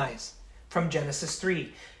recognize from Genesis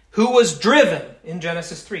 3. Who was driven in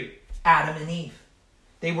Genesis 3? Adam and Eve.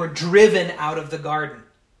 They were driven out of the garden.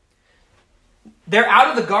 They're out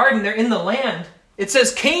of the garden. They're in the land. It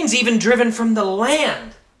says Cain's even driven from the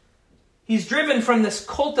land. He's driven from this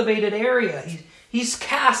cultivated area. He's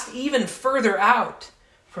cast even further out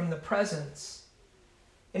from the presence.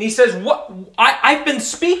 And he says, "What? I've been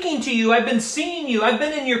speaking to you. I've been seeing you. I've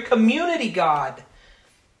been in your community, God.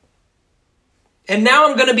 And now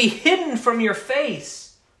I'm going to be hidden from your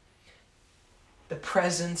face." The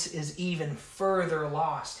presence is even further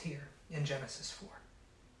lost here in Genesis 4.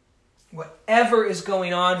 Whatever is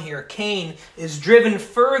going on here, Cain is driven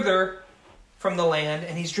further from the land,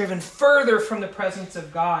 and he's driven further from the presence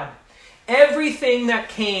of God. Everything that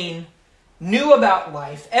Cain knew about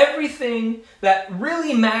life, everything that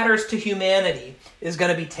really matters to humanity, is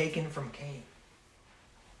going to be taken from Cain.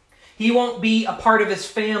 He won't be a part of his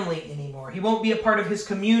family anymore. He won't be a part of his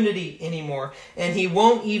community anymore. And he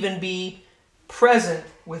won't even be present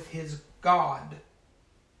with his God.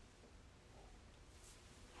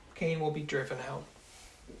 Cain will be driven out.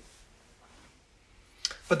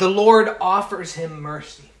 But the Lord offers him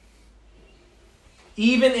mercy.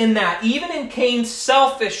 Even in that, even in Cain's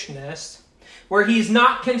selfishness, where he's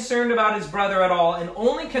not concerned about his brother at all and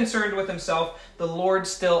only concerned with himself, the Lord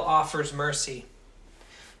still offers mercy.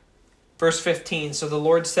 Verse 15, "So the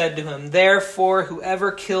Lord said to him, Therefore,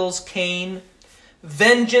 whoever kills Cain,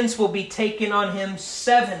 vengeance will be taken on him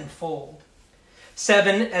sevenfold."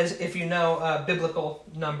 7, as if you know biblical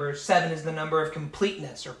numbers, 7 is the number of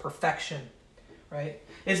completeness or perfection. right?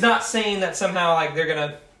 It's not saying that somehow like they're going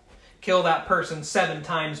to kill that person 7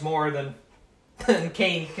 times more than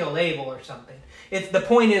Cain killed Abel or something. The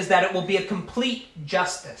point is that it will be a complete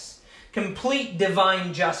justice, complete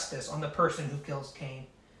divine justice on the person who kills Cain.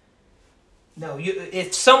 No,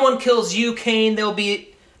 if someone kills you, Cain,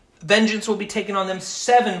 vengeance will be taken on them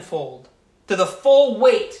 7-fold, to the full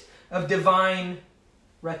weight of divine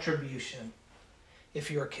retribution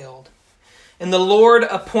if you're killed. And the Lord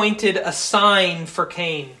appointed a sign for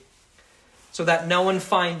Cain, so that no one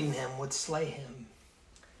finding him would slay him.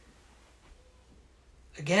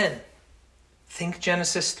 Again, think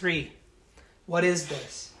Genesis 3. What is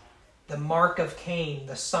this? The mark of Cain,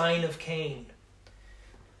 the sign of Cain.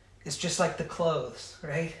 It's just like the clothes,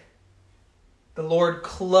 right? The Lord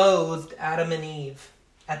clothed Adam and Eve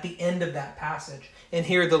at the end of that passage. And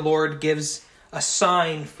here the Lord gives a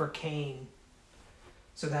sign for Cain,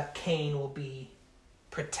 so that Cain will be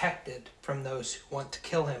protected from those who want to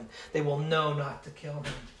kill him. They will know not to kill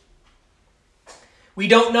him. We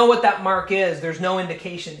don't know what that mark is. There's no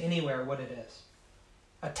indication anywhere what it is.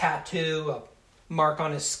 A tattoo, a mark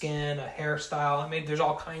on his skin, a hairstyle. I mean, there's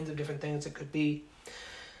all kinds of different things it could be.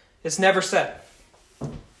 It's never said.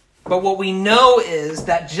 But what we know is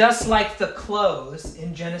that just like the clothes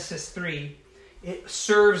in Genesis 3, it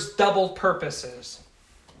serves double purposes.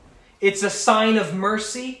 It's a sign of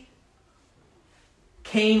mercy.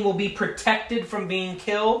 Cain will be protected from being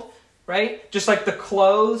killed, right? Just like the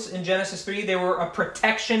clothes in Genesis 3, they were a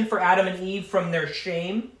protection for Adam and Eve from their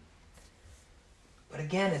shame. But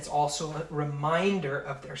again, it's also a reminder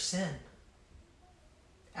of their sin.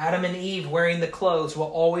 Adam and Eve wearing the clothes will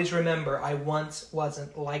always remember, I once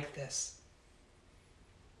wasn't like this.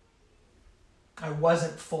 I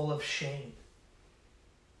wasn't full of shame.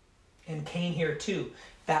 And Cain here too.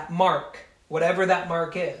 That mark, whatever that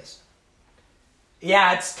mark is.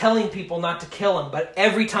 Yeah, it's telling people not to kill him, but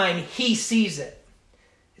every time he sees it,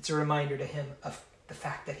 it's a reminder to him of the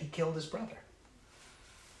fact that he killed his brother.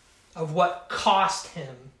 Of what cost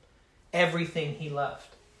him everything he loved.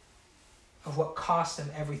 Of what cost him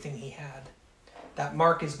everything he had. That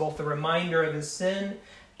mark is both a reminder of his sin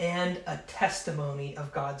and a testimony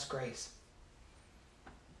of God's grace.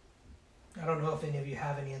 I don't know if any of you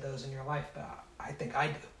have any of those in your life, but I think I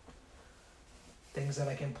do. Things that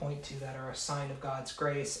I can point to that are a sign of God's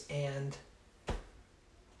grace and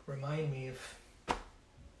remind me of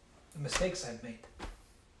the mistakes I've made.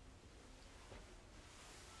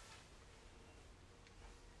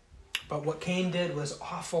 But what Cain did was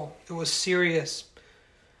awful. It was serious.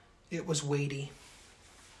 It was weighty.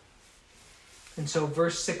 And so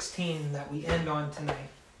verse 16 that we end on tonight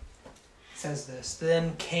says this.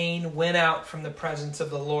 Then Cain went out from the presence of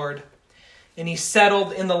the Lord, and he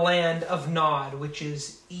settled in the land of Nod, which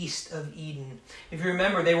is east of Eden. If you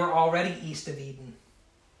remember, they were already east of Eden.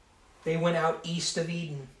 They went out east of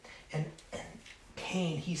Eden. And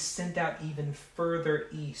Cain, he sent out even further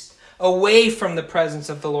east, away from the presence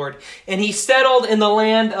of the Lord. And he settled in the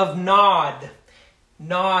land of Nod.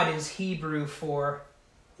 Nod is Hebrew for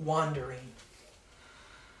wandering.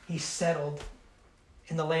 He settled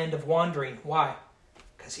in the land of wandering. Why?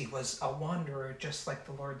 Because he was a wanderer, just like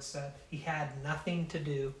the Lord said. He had nothing to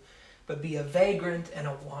do but be a vagrant and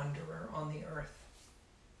a wanderer on the earth.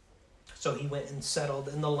 So he went and settled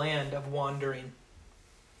in the land of wandering.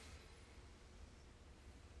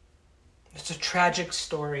 It's a tragic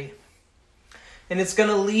story. And it's going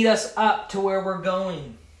to lead us up to where we're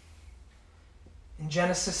going. In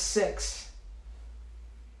Genesis 6,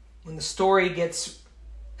 when the story gets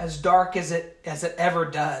as dark as it ever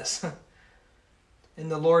does. And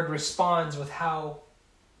the Lord responds with how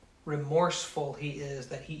remorseful he is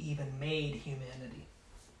that he even made humanity.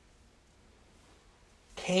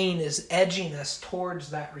 Cain is edging us towards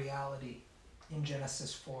that reality in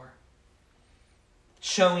Genesis 4.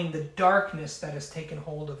 Showing the darkness that has taken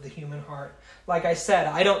hold of the human heart. Like I said,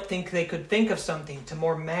 I don't think they could think of something to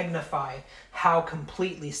more magnify how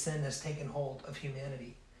completely sin has taken hold of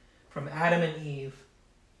humanity. From Adam and Eve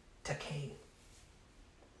to Cain.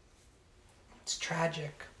 It's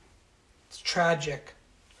tragic. It's tragic.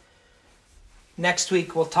 Next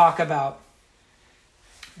week we'll talk about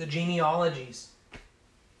the genealogies.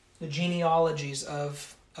 The genealogies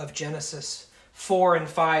of Genesis 4 and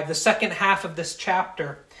 5. The second half of this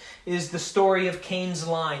chapter is the story of Cain's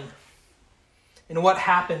line. And what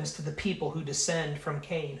happens to the people who descend from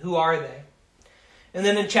Cain. Who are they? And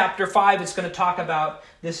then in chapter 5 it's going to talk about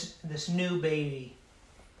this new baby,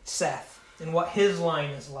 Seth, and what his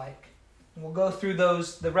line is like. And we'll go through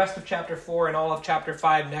the rest of chapter 4 and all of chapter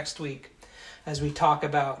 5 next week as we talk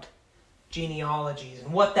about genealogies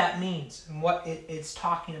and what that means and what it's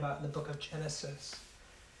talking about in the book of Genesis.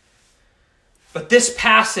 But this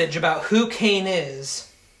passage about who Cain is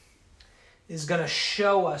going to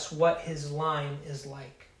show us what his line is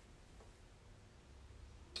like.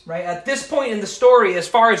 Right? At this point in the story, as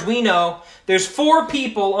far as we know, there's 4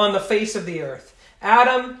 people on the face of the earth.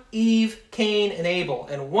 Adam, Eve, Cain, and Abel.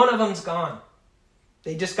 And one of them's gone.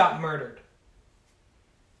 They just got murdered.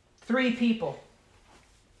 3 people.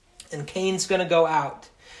 And Cain's going to go out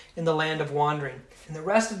in the land of wandering. And the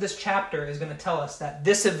rest of this chapter is going to tell us that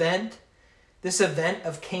this event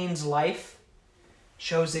of Cain's life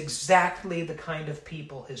shows exactly the kind of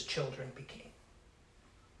people his children became.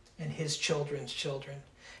 And his children's children.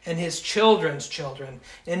 And his children's children.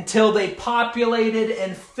 Until they populated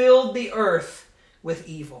and filled the earth with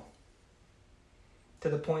evil. To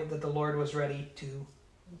the point that the Lord was ready to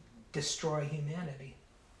destroy humanity.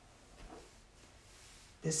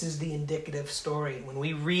 This is the indicative story. When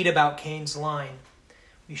we read about Cain's line,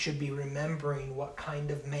 we should be remembering what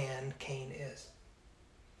kind of man Cain is.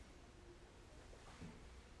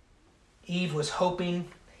 Eve was hoping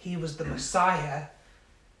he was the Messiah,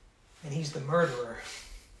 and he's the murderer.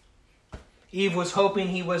 Eve was hoping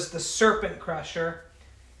he was the serpent crusher,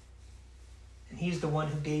 and he's the one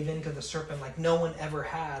who gave in to the serpent like no one ever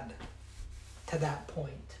had to that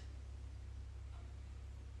point.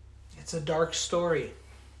 It's a dark story.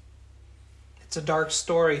 It's a dark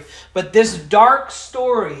story. But this dark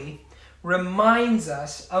story reminds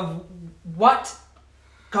us of what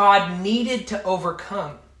God needed to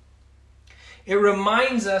overcome. It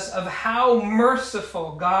reminds us of how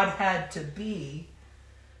merciful God had to be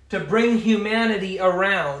to bring humanity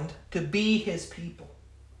around to be his people.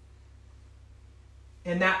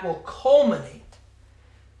 And that will culminate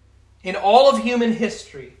in all of human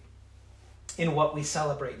history in what we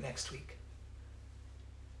celebrate next week.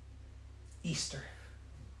 Easter.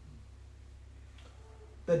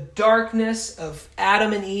 The darkness of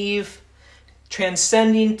Adam and Eve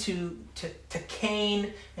transcending to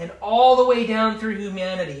Cain and all the way down through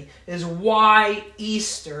humanity is why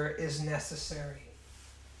Easter is necessary.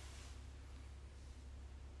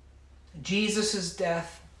 Jesus'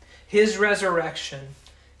 death, his resurrection,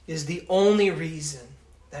 is the only reason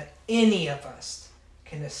that any of us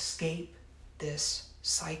can escape this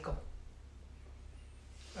cycle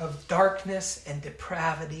of darkness and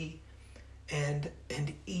depravity and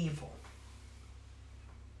evil.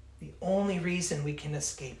 The only reason we can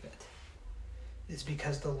escape it is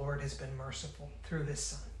because the Lord has been merciful through his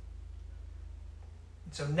Son.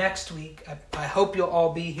 And so next week, I hope you'll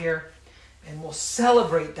all be here, and we'll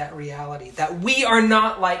celebrate that reality, that we are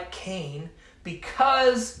not like Cain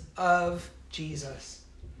because of Jesus.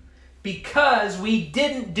 Because we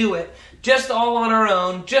didn't do it just all on our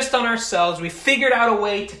own, just on ourselves. We figured out a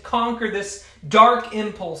way to conquer this dark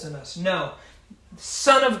impulse in us. No, the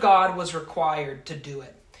Son of God was required to do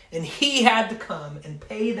it. And he had to come and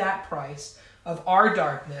pay that price of our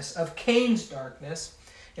darkness, of Cain's darkness,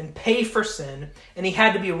 and pay for sin. And he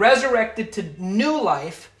had to be resurrected to new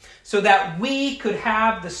life so that we could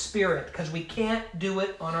have the Spirit, because we can't do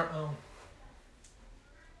it on our own.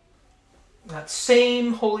 That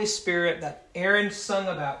same Holy Spirit that Aaron sung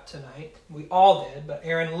about tonight, we all did, but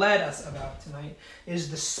Aaron led us about tonight,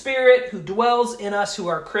 is the Spirit who dwells in us who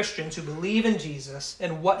are Christians, who believe in Jesus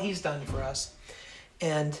and what he's done for us,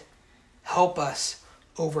 and help us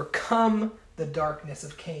overcome the darkness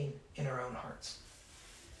of Cain in our own hearts.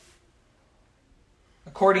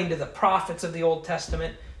 According to the prophets of the Old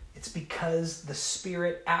Testament, it's because the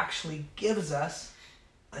Spirit actually gives us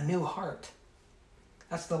a new heart.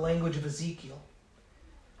 That's the language of Ezekiel.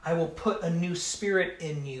 I will put a new spirit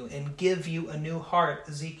in you and give you a new heart,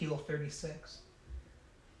 Ezekiel 36.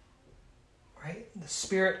 Right? The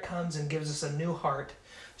Spirit comes and gives us a new heart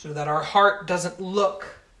so that our heart doesn't look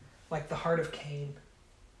like the heart of Cain,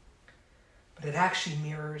 but it actually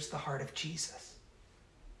mirrors the heart of Jesus.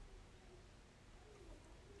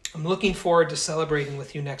 I'm looking forward to celebrating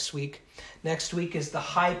with you next week. Next week is the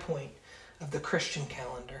high point of the Christian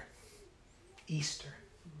calendar, Easter.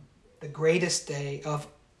 The greatest day of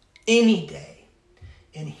any day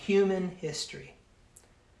in human history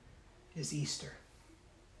is Easter.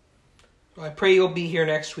 So I pray you'll be here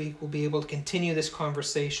next week. We'll be able to continue this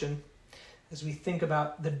conversation as we think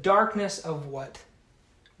about the darkness of what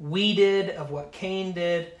we did, of what Cain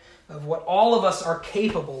did, of what all of us are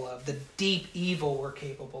capable of, the deep evil we're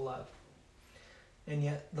capable of. And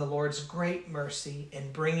yet the Lord's great mercy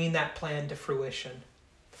in bringing that plan to fruition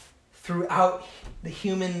throughout the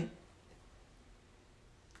human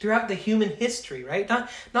throughout the human history, right?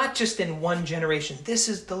 Not just in one generation. This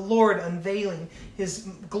is the Lord unveiling his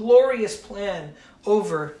glorious plan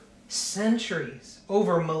over centuries,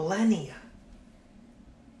 over millennia.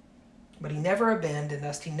 But he never abandoned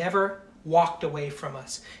us. He never walked away from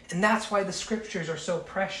us. And that's why the scriptures are so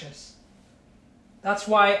precious. That's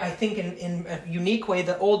why I think in a unique way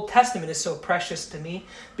the Old Testament is so precious to me,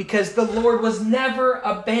 because the Lord was never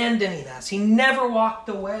abandoning us. He never walked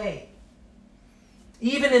away.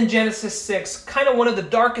 Even in Genesis 6, kind of one of the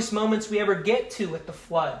darkest moments we ever get to with the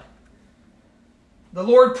flood, the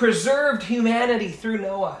Lord preserved humanity through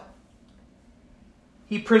Noah.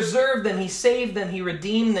 He preserved them, he saved them, he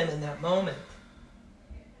redeemed them in that moment.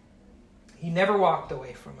 He never walked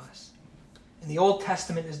away from us. And the Old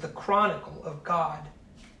Testament is the chronicle of God.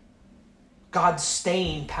 God's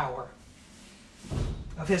staying power,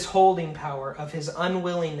 of his holding power, of his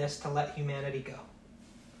unwillingness to let humanity go.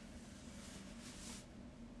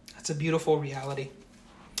 That's a beautiful reality.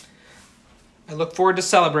 I look forward to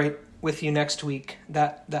celebrate with you next week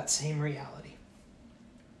that same reality.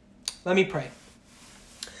 Let me pray.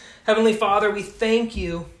 Heavenly Father, we thank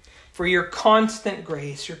you for your constant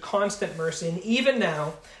grace, your constant mercy. And even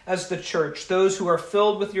now, as the church, those who are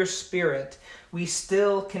filled with your Spirit, we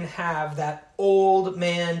still can have that old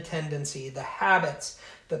man tendency, the habits,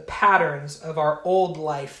 the patterns of our old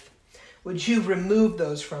life. Would you remove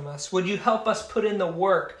those from us? Would you help us put in the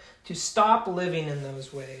work to stop living in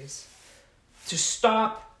those ways, to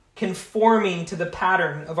stop conforming to the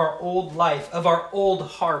pattern of our old life, of our old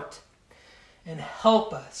heart, and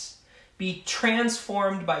help us be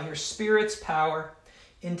transformed by your Spirit's power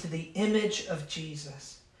into the image of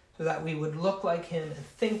Jesus, so that we would look like him and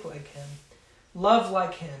think like him, love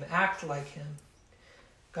like him, act like him.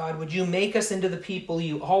 God, would you make us into the people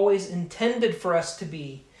you always intended for us to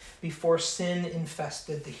be before sin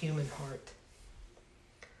infested the human heart.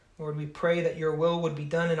 Lord, we pray that your will would be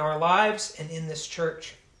done in our lives and in this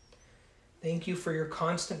church. Thank you for your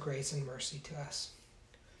constant grace and mercy to us.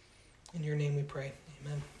 In your name we pray.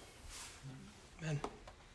 Amen. Amen.